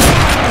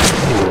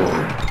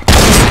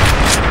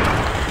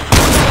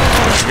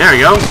 There we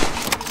go.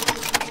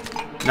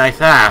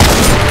 Nice ass.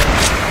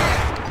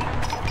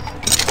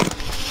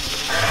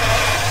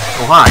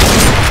 Oh, hi.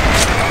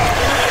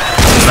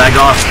 Lag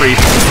off, creep.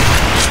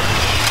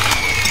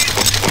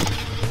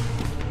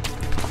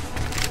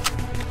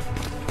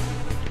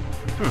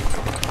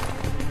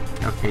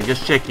 Okay,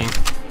 just checking.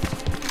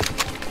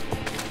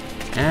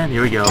 And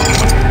here we go.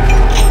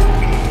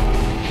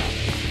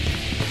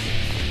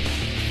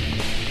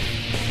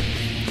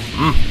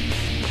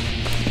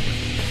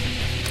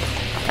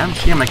 I'm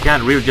shame I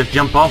can't really just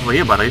jump off of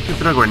here, but I used to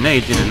throw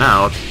grenades in and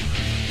out.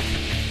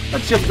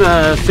 Let's just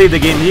save the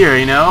game here,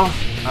 you know?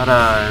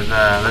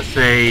 Let's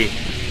say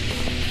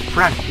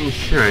cracked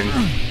insurance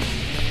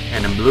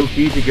and a blue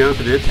key to go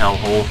to this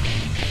hellhole.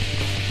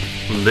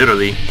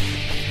 Literally.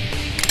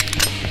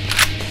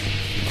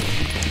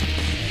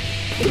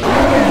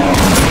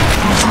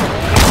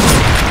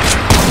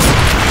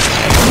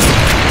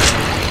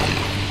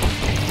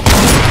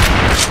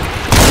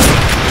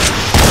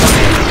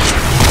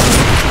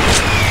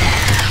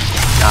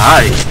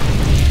 Hi.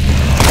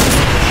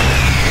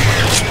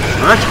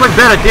 Well, that's quite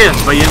bad at this,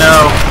 but you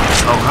know.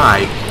 Oh,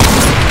 hi.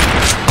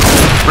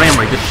 Frame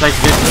rate, just like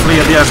this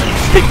clear the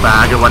stick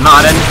bag or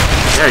whatnot, and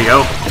there you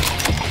go.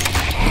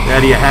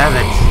 There you have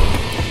it.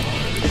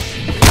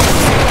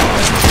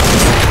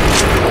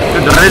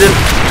 Good riddance.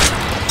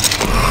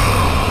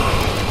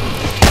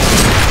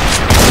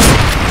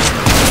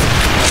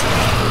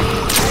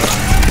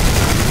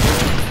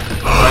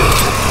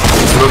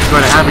 Looks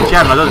quite a happy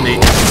channel, doesn't he?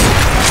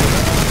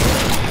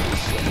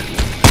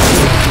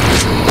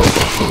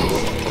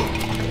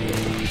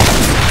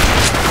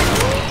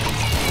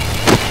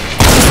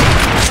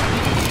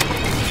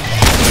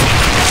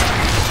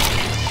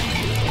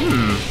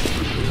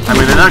 I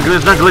mean,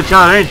 it's not glitch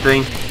out or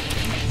anything.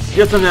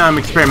 Just something I'm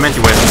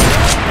experimenting with.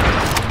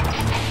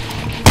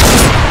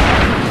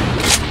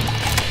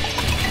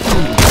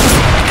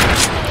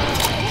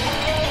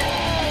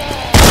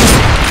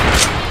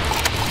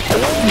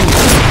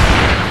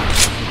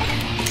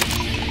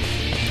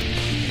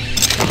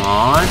 Come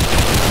on.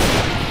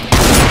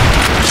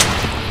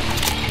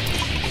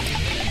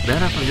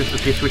 Better if I'm just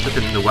okay, switch up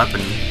in the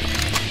weapon.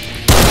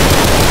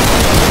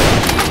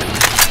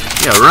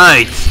 Yeah,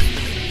 right.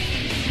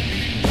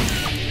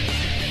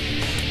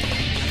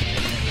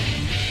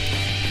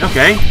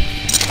 Okay.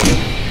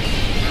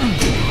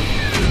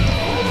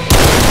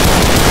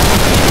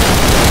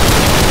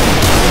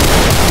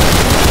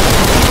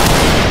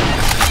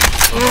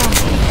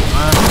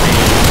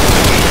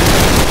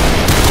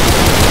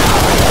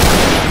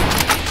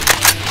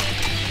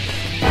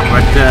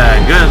 But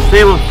good,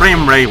 stable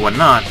frame rate,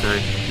 whatnot.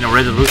 You know,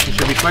 resolution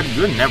should be quite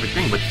good and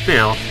everything, but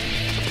still.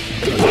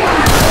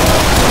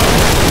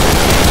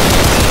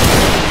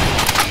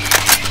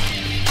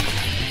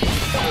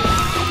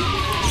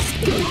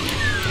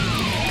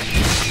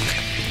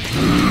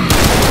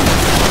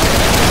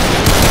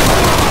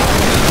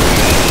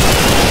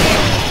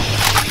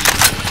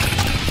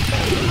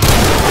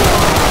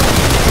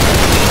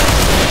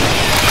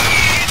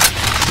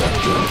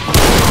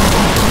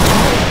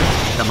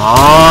 Come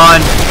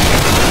on!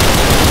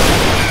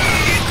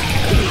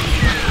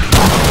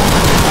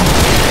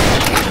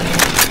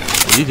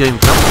 You didn't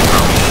come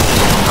from.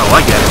 Oh,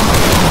 I get it.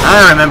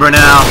 I remember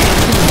now.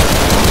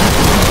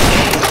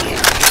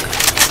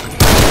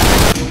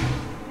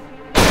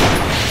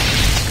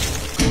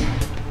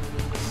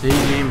 Save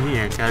game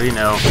here, cause you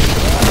know.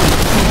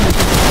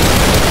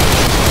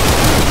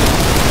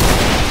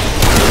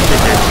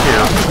 Sit there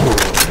too.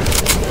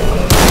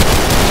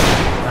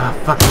 Ah,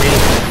 fuck me.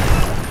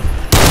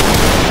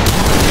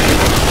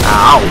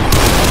 Ow.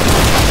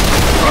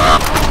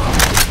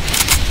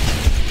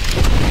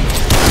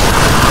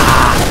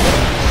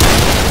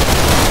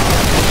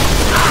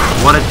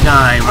 What a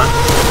time.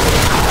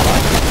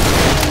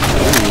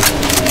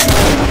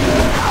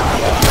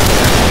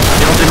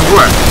 Still didn't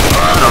work.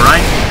 That's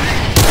alright.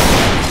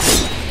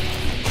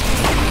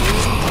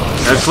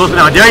 That's close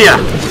enough, I dare ya!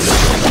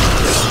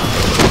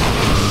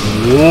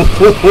 Whoa,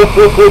 ho, ho,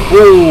 ho, ho, ho.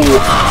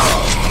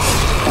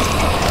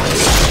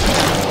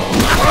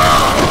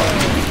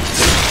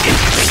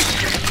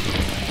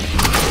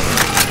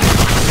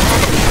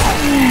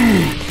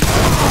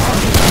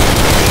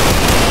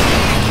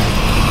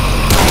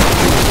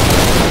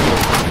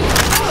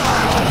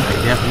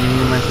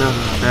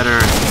 Better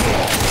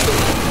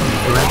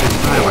graphics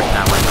card with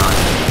that one on.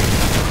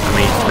 I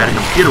mean, better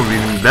computer would be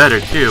even better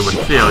too, but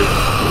still.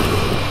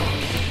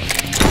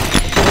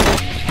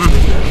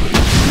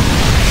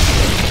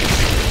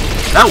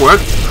 That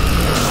worked,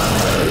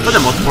 for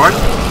the most part.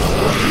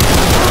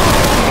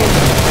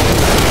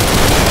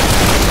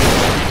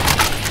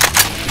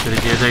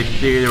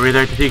 We're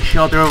there to take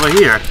shelter over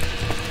here.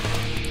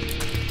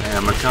 And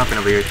I'm a company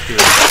over here too.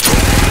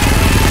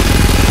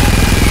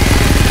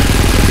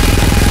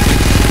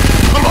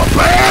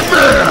 Bad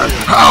man!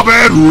 How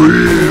bad?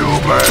 Real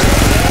bad!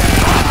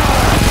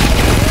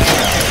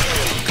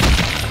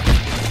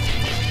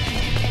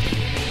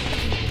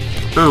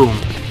 Boom.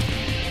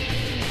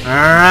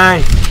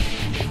 Alright.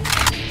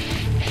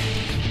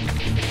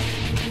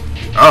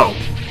 Oh.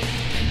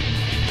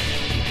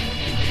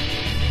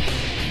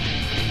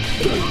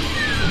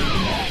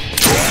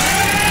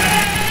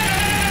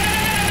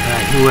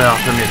 Alright, who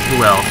else? I miss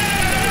who else?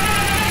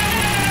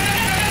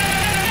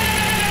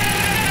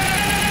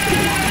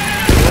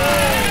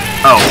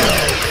 Oh.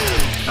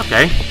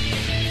 Okay.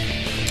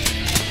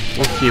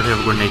 We'll see if we have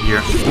a grenade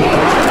here.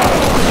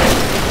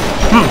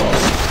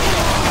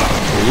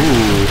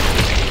 Ooh.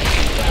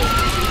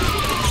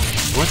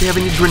 What, do you have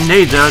any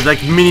grenades? Are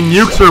like mini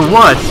nukes or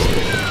what?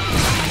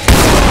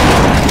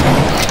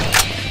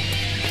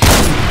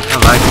 I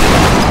like it.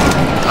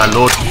 Ah,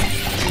 Lord.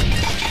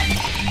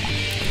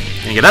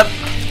 Can you get up?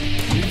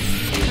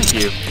 Thank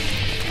you.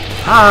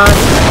 Hi!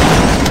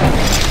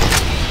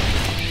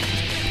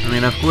 I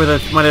mean, of course,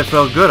 that might have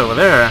felt good over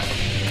there.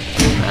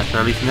 So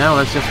at least now,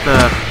 let's just,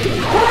 I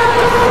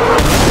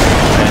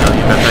don't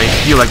know if I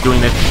feel like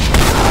doing this.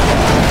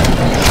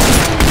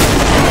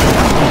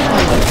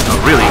 Oh,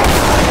 really?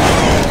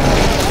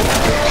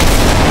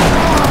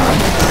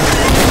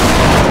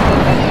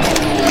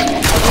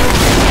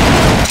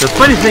 The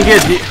funny thing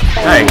is,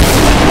 hey.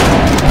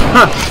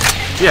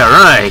 Yeah,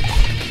 right.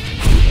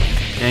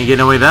 Can't get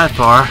away that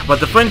far. But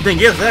the funny thing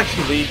is,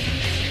 actually,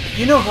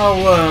 you know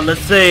how,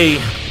 let's say...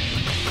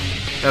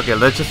 Okay,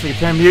 let's just take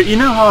time here. You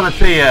know how, let's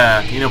say,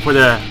 you know, for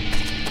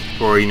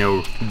you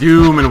know,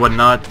 Doom and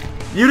whatnot,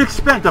 you'd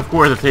expect, of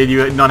course, let's say,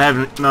 you not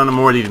having none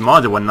more of these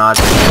mods and whatnot.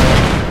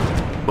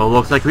 But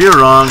looks like we were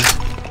wrong.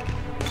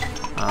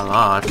 A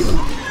lot.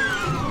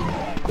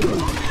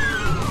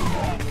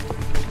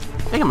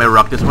 I think I might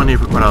rock this one here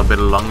for quite a bit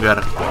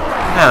longer.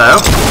 Hello.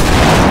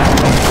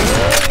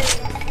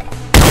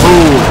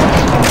 Oh.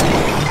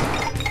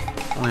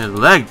 Only his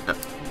leg.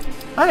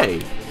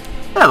 Hey,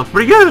 that looks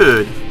pretty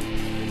good.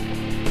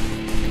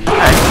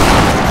 Hey.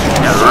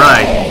 Yeah,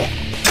 right.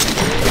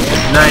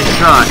 Nice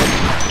try.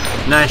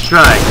 Nice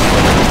try.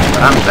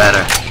 But I'm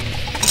better.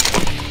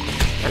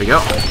 There we go.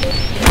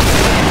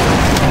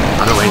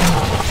 Other way.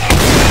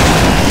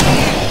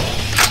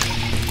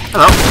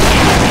 Hello.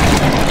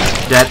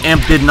 That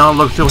imp did not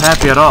look so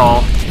happy at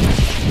all.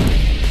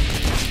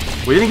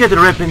 We didn't get the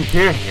rip and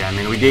tear here. I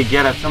mean, we did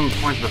get at some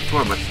points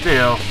before, but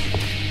still.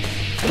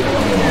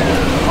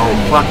 Oh,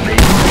 fuck me.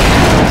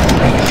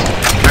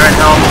 Where in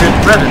hell is his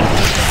presence?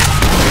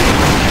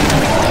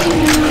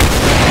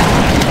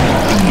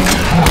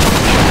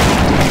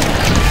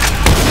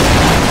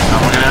 Now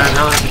we're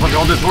gonna put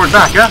all this sword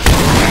back, huh?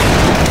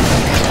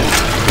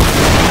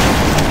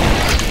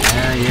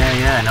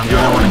 Yeah, and I'm the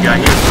only one that got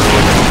here.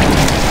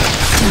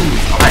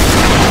 Alright.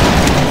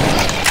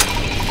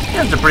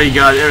 That's a pretty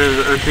good,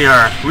 they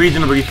are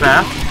reasonably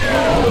fast.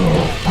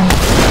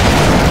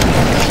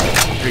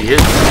 There he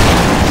is.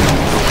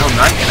 Hell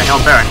Knight and a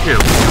Hell Baron too.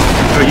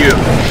 Who are you?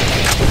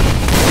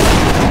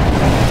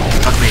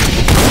 Fuck me.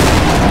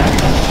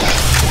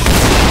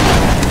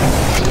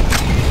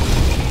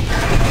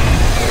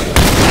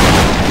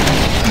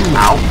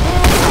 Ow.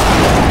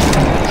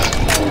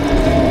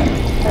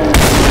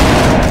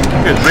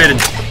 Good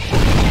riddance.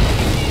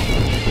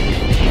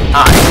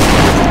 Hi.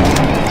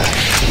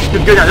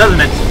 Feels good now,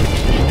 doesn't it?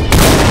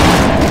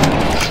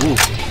 Ooh.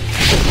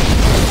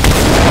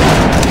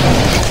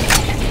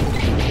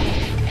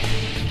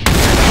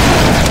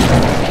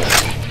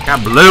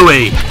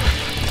 Kablooey!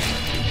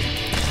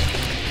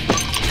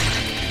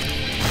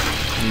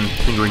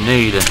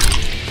 Grenade.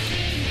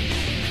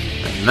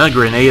 Another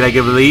grenade, I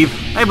believe.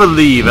 I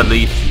believe, at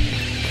least.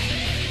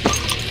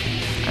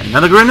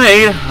 Another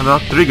grenade.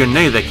 About 3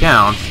 grenades that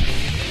counts.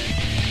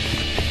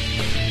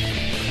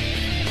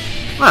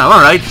 Well,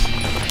 alright.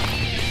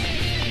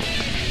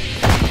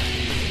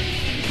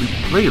 We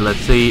play, let's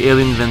say,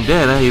 Alien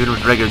Vendetta, even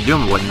with regular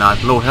Doom and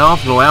whatnot. Low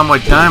health, low ammo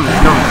time, and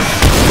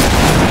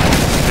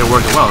still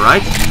working well,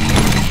 right?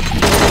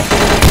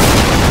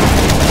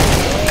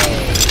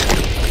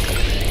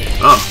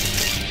 Oh.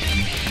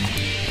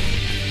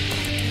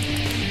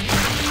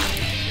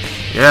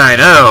 Yeah, I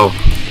know.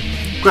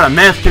 Got a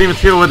man can't even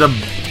see where the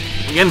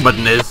end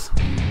button is.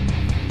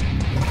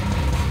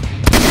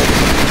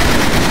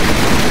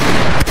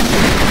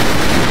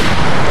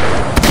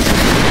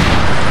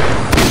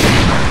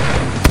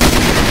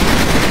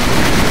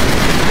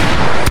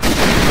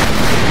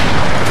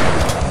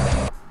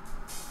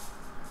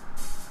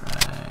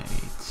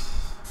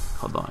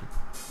 Hold on.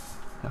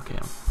 Okay,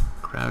 I'm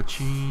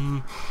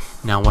crouching.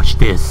 Now watch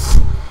this.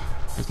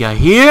 This guy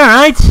here,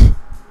 right?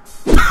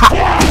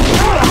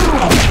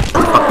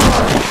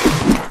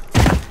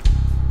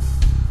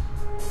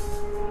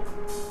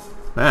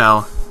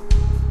 Well,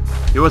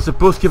 he was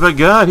supposed to keep a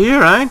guard here,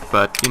 right?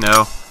 But, you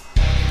know,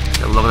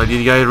 it looks like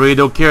these guys really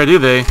don't care, do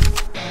they?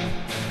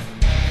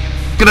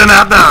 Get on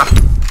out there!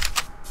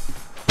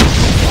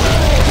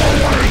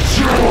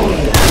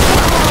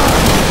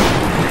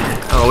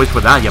 Oh, wait for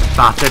that, you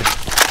bastard.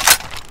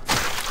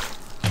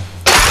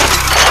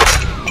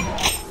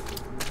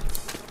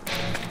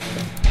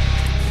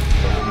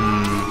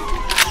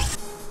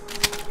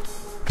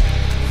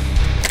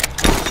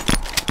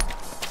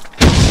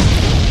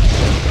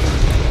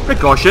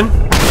 Precaution.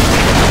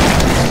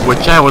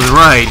 Which I was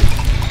right.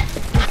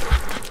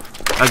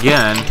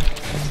 Again.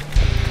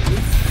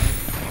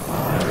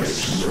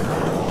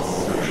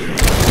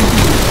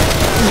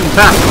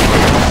 Ha!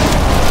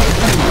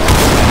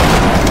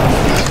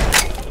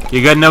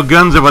 You got no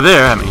guns over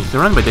there. I mean, he's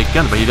surrounded by the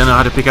guns, but he doesn't know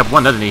how to pick up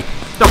one, doesn't he?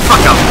 The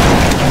fuck up!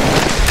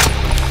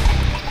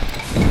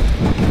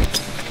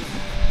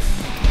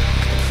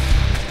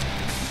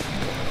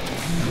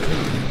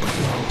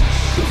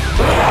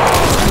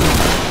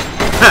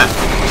 Huh.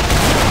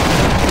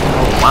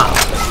 Oh, wow.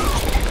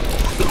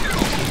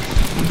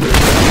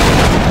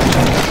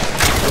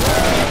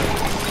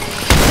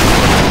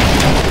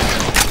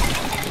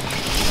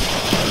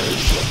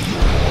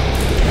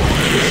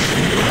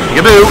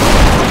 Peekaboo!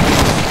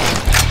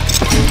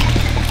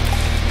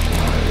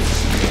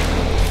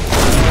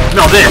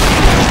 No, this!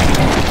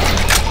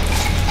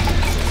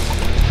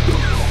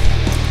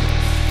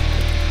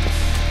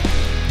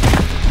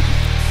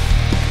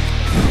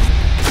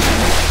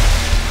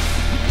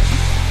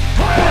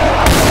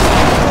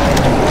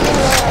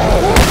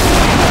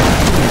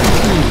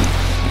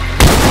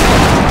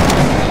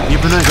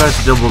 Even though I got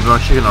double gun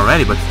chicken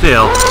already, but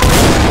still.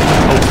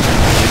 Oh,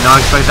 did not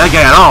expect that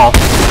guy at all.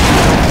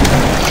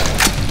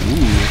 Ooh.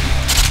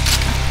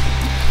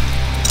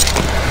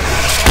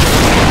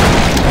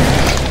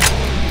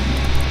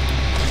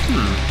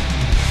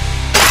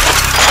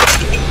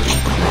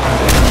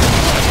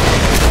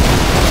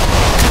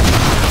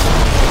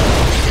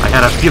 I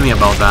had a feeling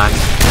about that.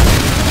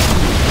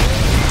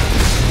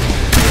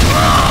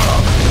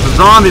 It's a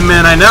zombie,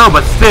 man, I know,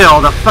 but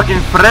still, the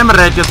fucking frame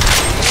rate just...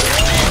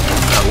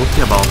 we'll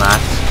see about that.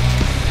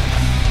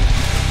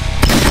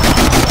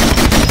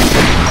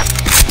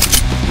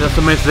 Just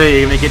to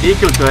say, make it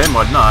equal to him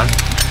or not.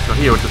 So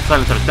here with the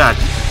silencer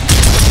attached.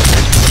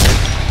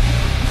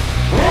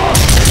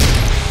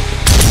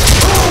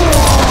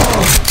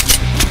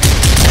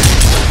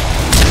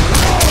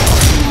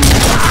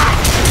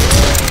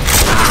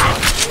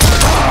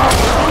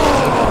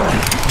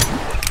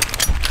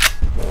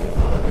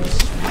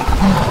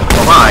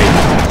 Oh my!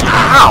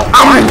 Ow!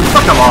 Ow!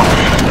 Fuck them all!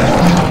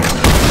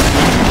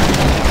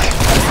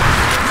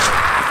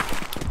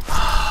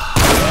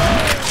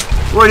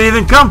 Where did he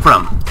even come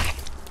from?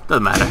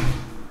 Doesn't matter.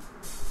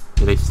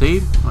 Did they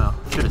save? Well,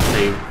 should have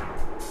saved.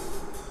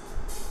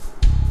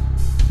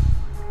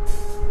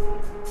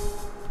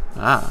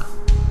 Ah.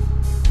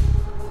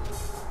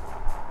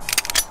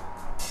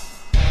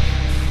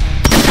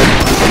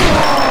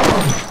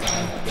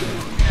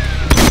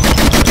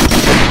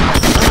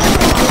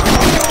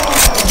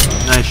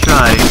 Nice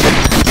try.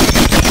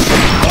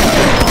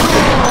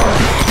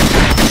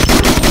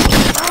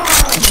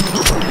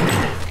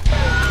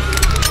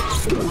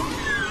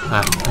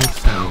 I think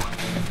so.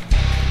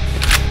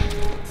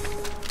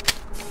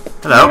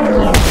 Hello.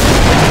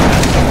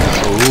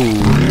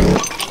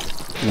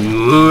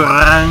 Ooh.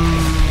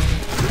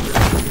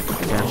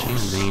 Yeah,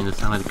 she's being the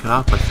sound of the cut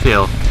off, but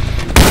still.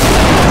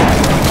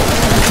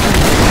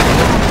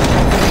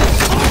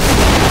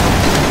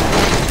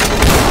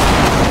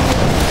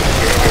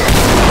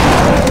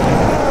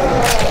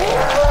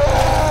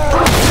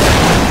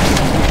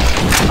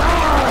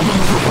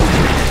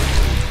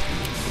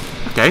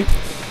 Okay.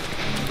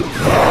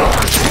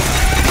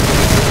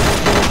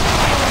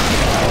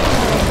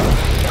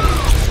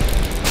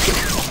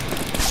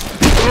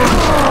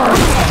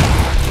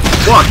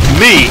 Fuck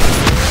me!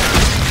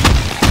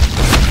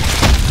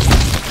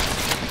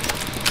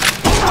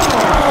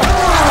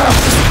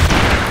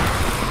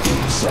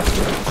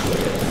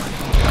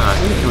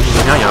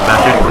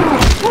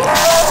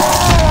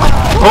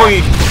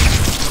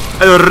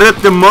 rip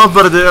them off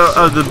of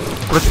the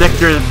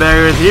protector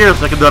barriers here,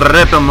 so I can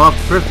rip them off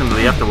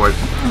personally afterwards.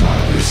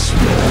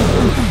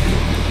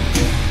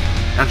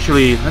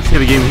 Actually, let's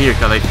save a game here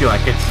because I feel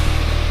like it's.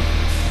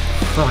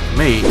 Fuck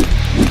me.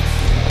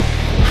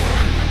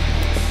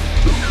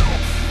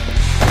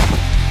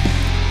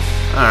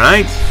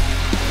 Alright.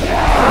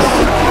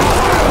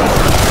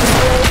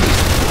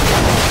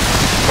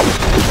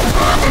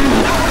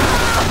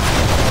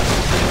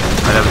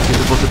 I was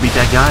supposed to beat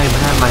that guy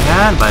hand by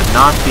hand, but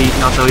not the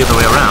other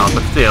way around,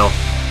 but still.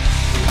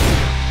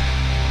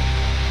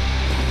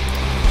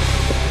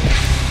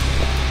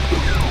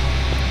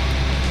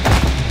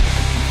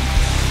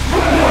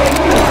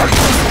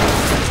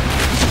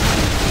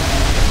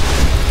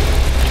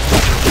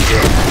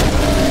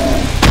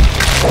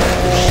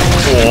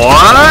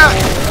 What?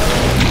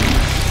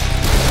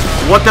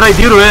 What did I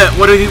do to it?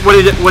 What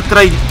did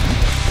I...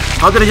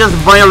 How did I just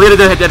violate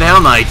that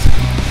Hell Knight?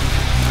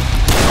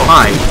 Oh,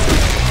 hi.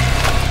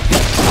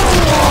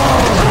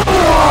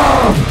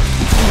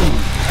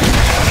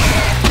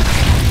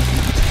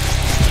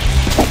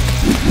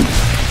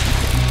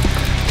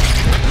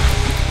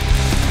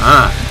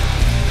 Ah.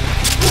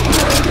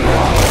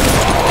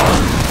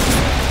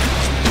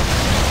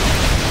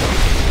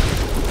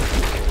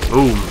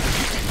 Boom.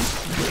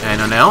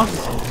 Anyone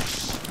else?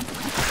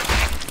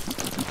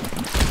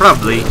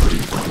 Probably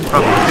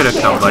could have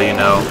somebody, you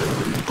know.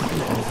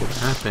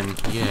 Happened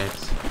yet.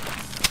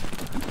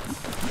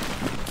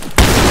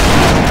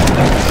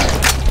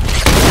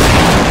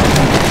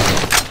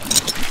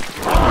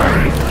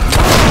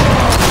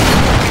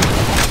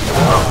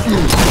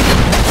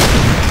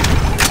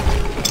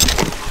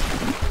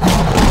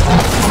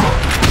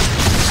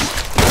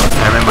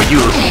 I remember you,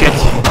 little shit.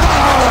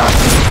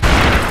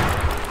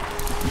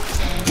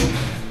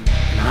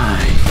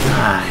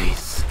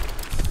 Nice.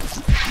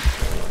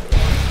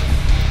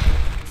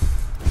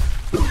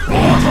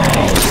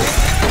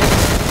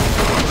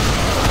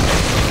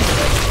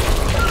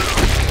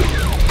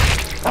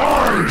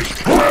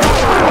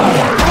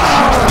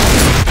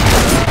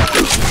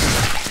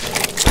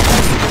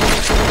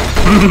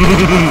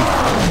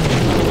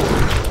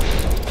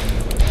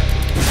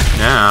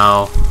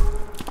 Now,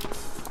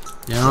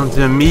 down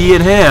to me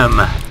and him.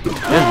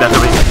 There's better.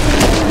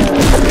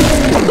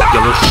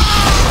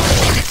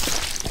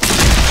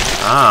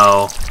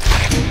 Oh.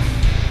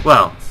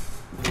 Well,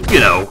 you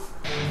know.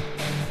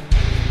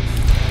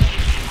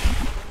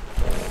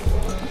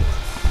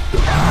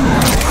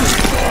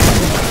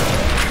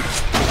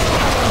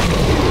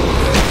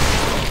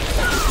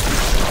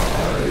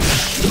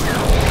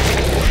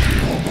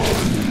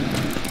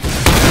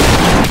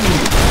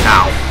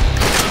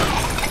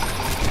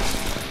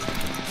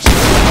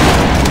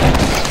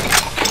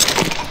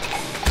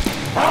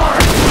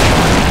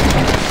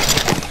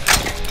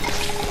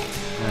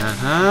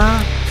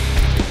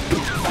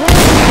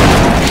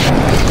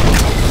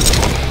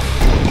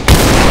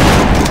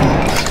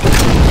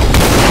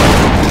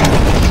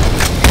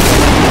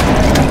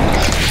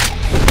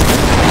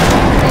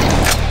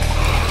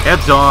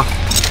 Heads off.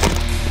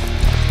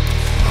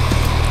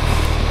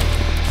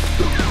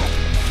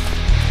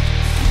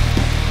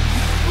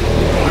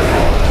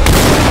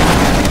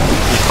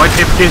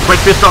 He's quite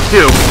pissed off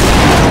too.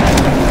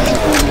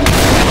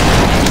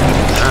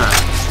 Ah.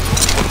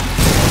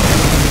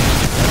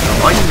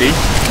 Oh, I see.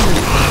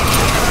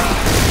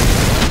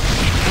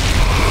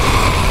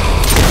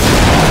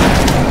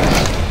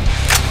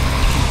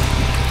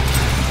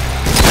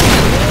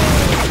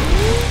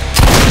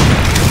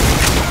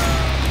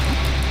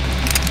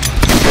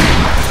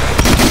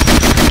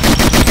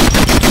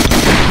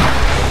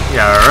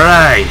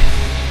 Alright.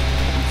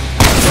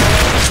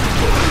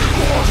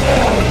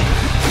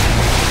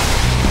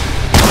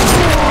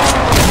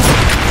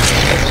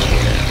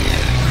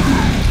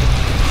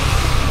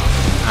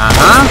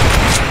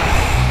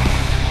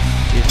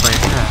 If I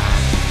had.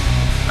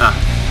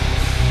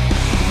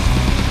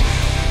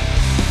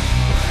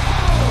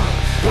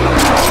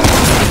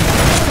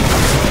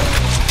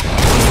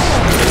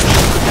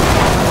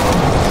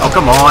 Oh,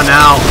 come on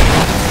now.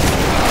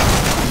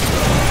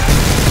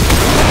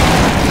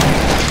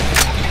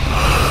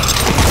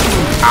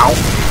 Ow.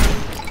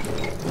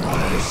 I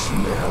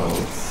smell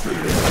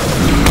fear.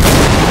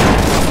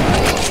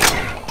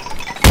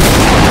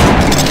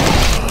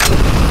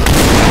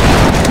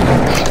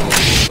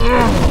 I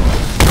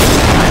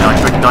know I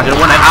tried to dodge it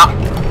one night. Ow.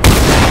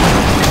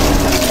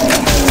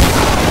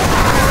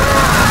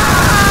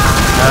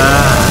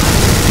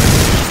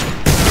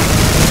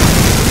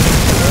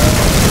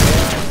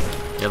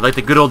 Yeah, like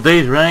the good old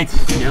days, right?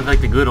 Yeah,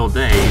 like the good old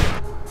days.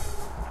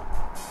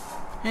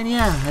 And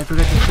yeah, I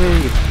forgot to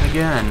save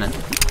again.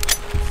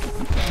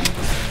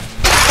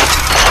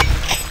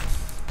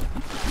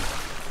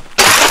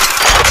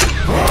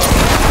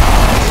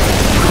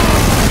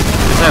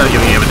 I don't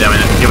give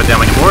a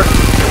damn anymore.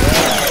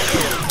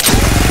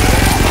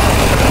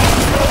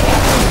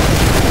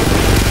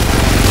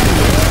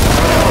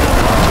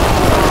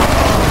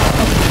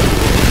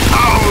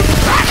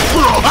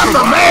 Oh, I'm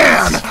the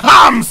man!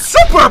 I'm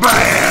super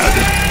bad!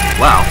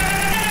 Wow.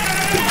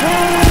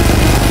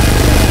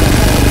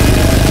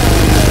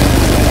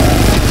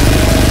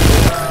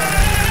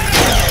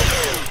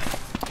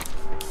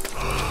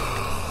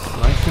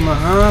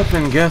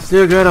 And guess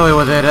you got away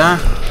with it, huh?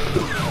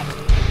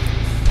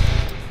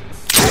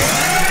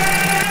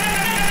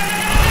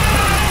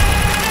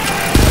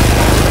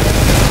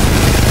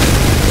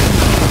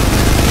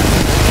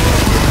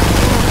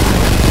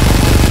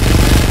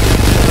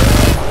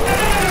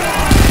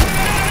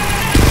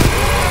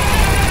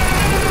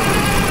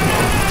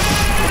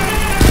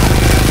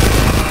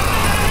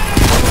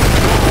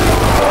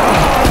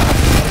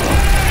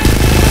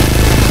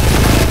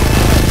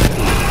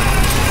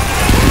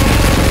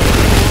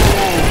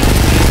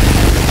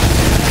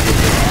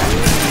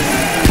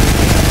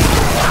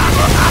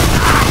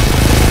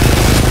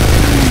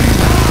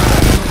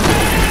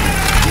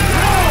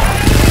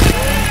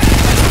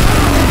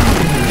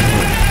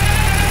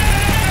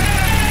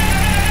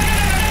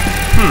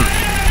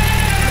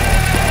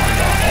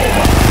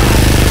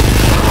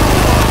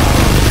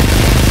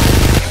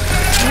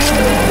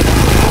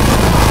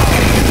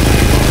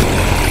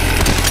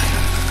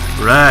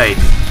 Right.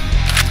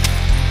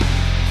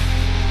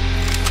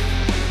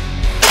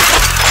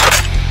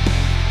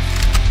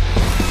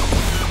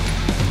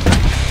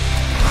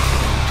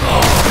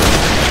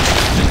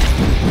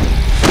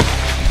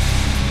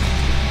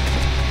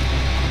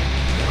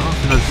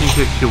 Also, nothing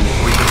to actually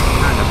we can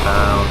learn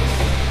about.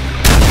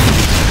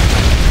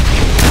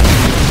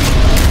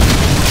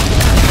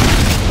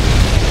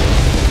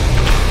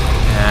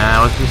 Yeah,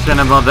 I was concerned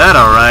about that,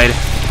 alright.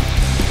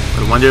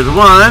 But when there's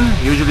one,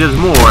 usually there's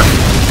more.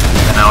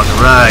 And I was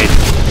right.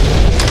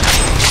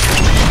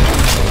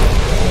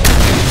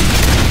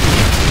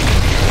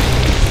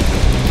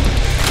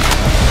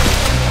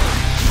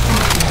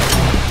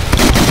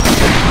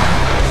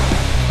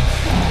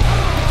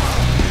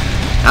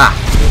 Ah.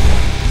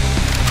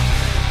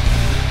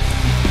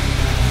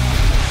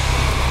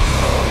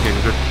 Okay,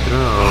 good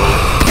throw.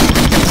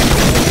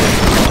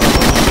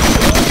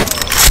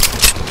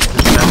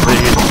 That's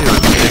pretty good too.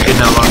 They did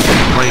not lost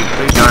pretty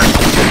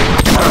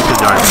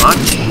darn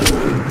much.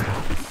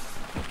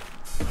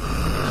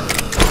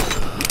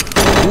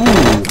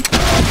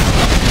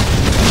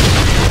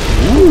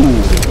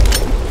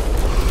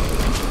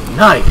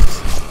 Nice!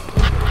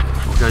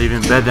 Okay,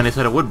 even better than I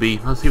said it would be.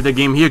 Let's save the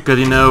game here, because,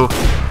 you know...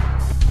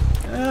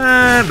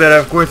 better,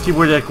 of course, see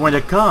where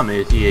the calm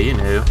is here, you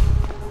know.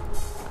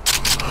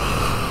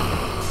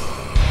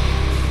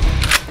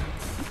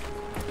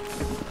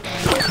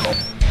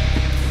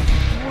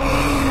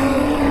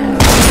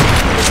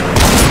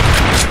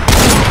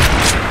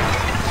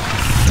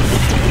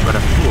 But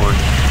of course...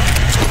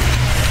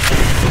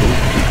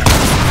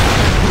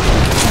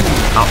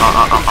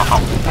 Ow.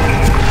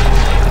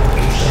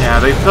 Yeah,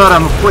 they thought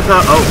I'm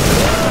without. Oh,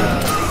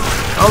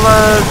 I'll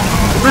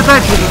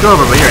actually go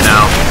over here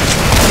now.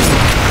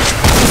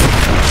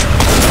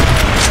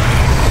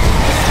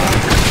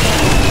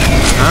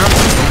 Huh?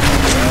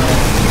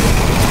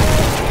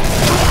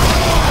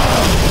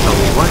 So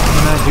what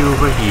can I do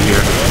over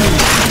here?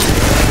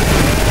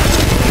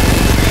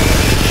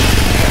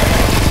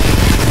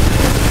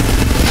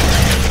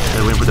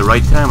 Gotta wait for the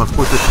right time, of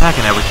course, to attack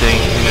and everything,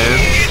 you know.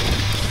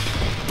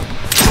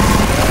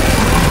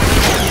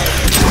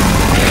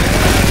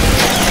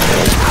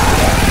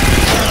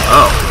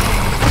 Oh.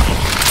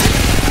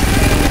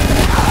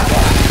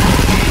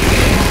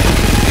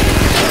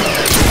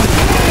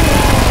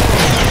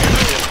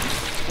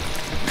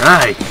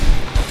 Right.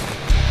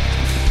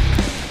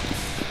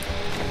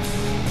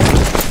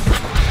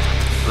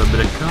 A little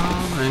bit of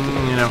calm and,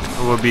 you know,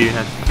 it will be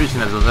as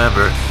efficient as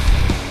ever.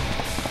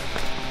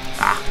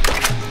 Ah.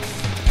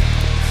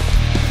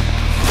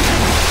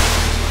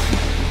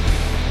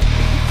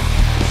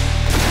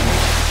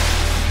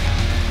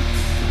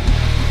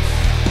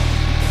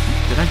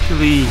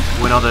 Actually,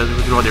 when all their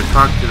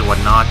targets and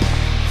whatnot,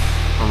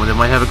 or when they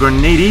might have a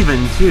grenade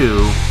even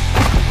too.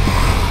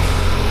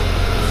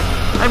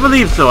 I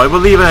believe so. I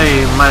believe I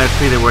might have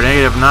created a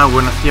grenade. If not,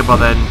 we're gonna see about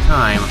that in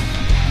time.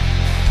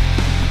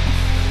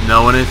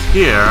 No one is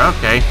here.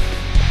 Okay.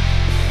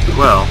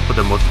 Well, for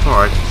the most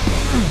part.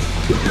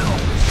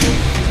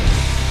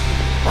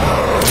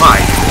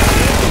 Bye.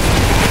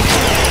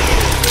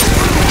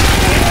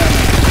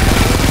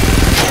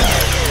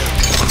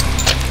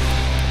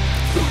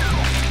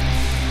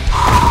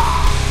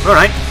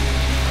 Alright.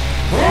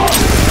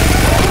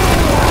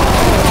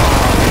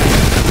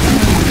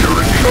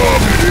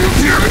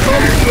 Here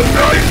comes the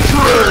night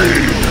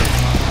train!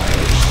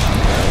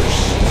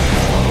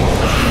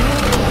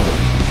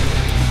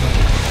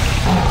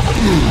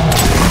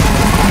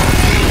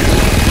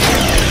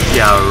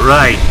 Yeah,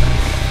 right.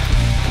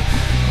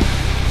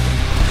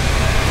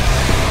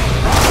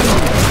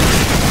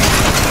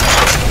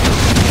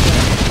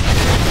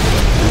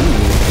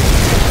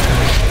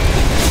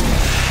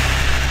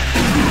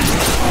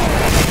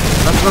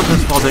 Let's not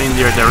just fall in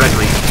there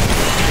directly.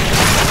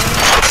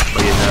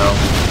 But you know,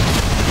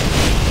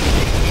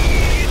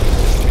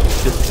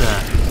 just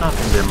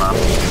soften them up.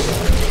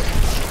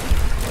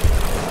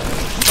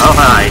 Oh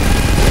hi.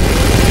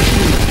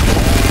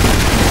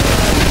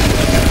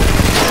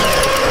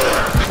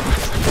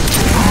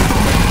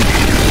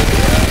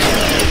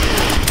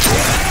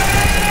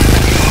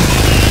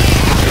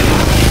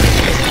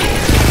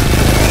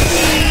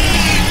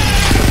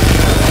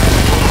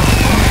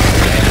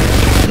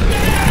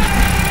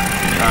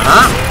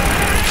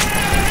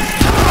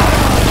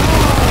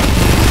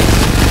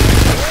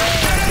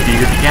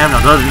 Damn, no,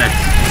 doesn't it?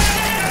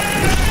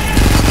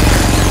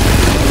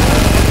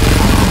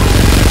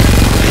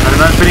 I'm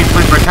not fitting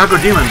place for a Calco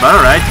Demon, but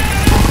alright.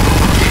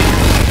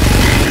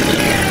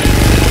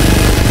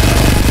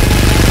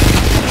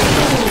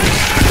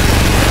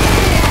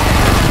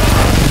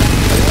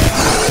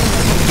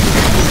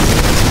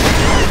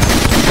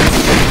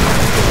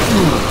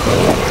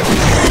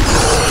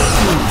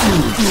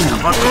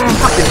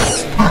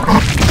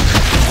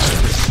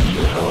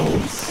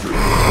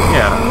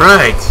 Yeah,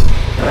 right.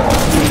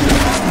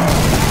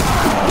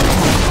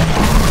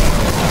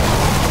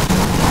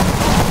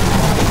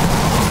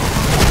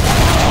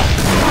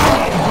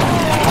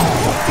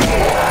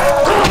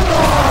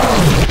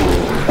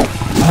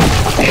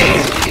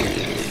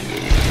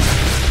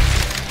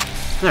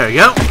 There we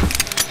go.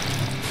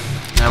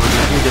 Now we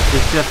can see that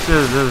this just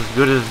is as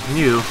good as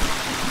new.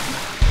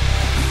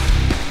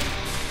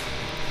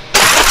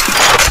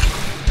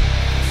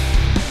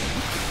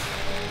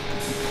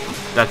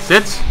 That's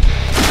it?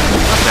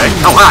 Okay.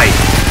 Oh, hi!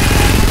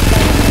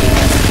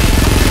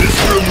 This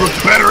room looks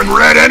better in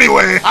red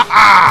anyway! Ha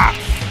ha!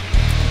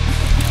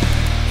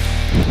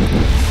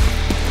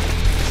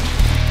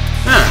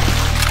 Huh.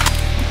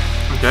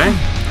 Okay.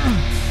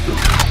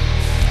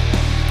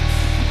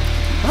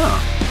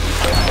 Oh.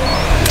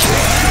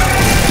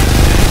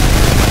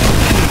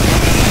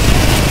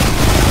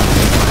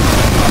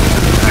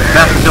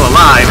 That's still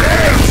alive.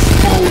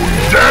 Spoon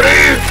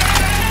Daddy!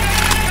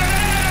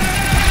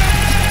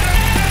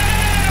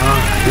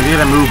 We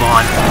gotta move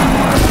on.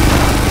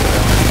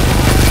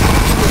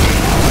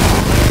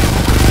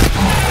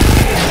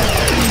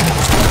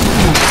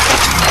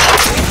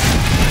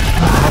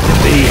 Have to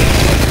be.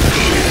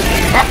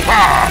 Ha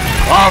ha!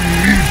 I'm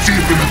knee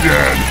deep in the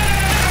dead!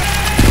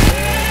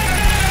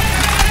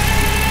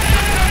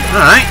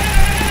 Alright.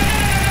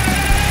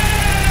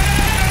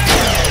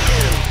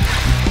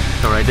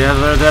 So right there,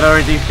 that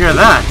already takes care of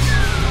that.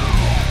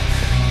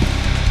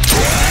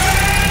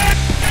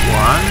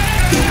 1,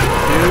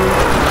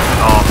 2.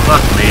 Oh, fuck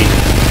me.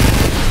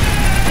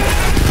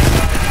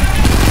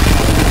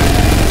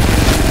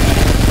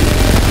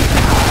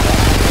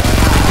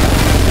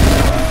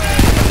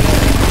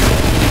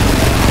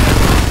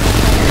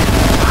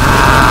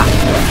 Ah.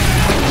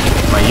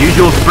 My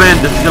usual friend,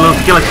 the little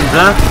skeletons,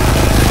 huh?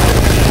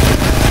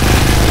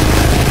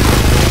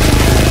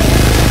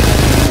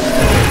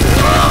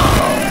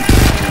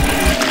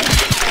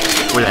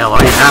 Where the hell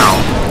are you now?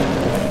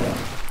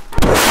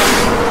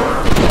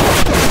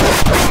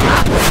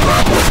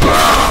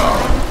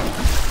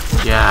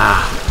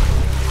 Yeah.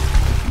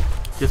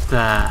 Just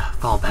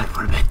fall back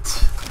for a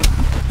bit.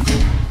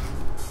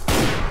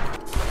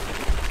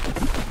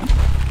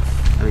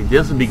 I mean,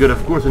 this would be good,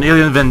 of course, an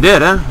Alien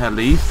Vendetta, at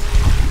least.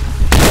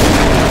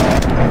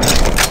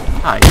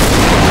 Hi.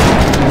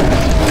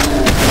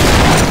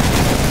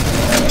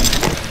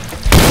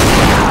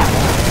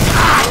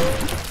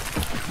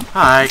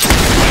 Hi.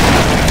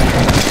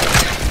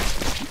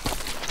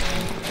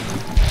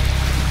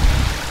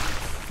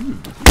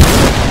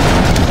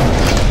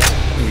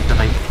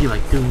 I feel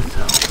like doing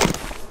so.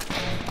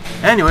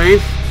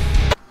 Anyways,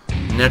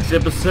 next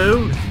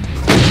episode.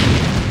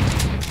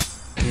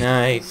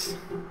 Nice.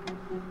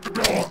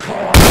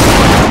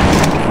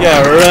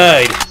 Yeah,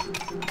 right.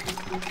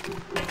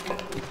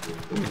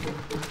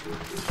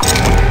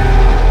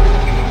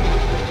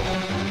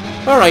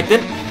 Alright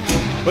then.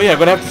 Well, yeah, I'm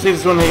gonna have to save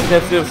this one.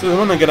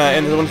 I'm gonna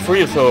end this one for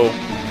you. So,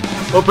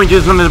 hope you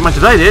enjoyed this one as much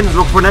as I did.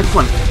 Look for the next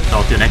one.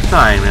 Talk to you next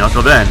time, and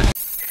until then.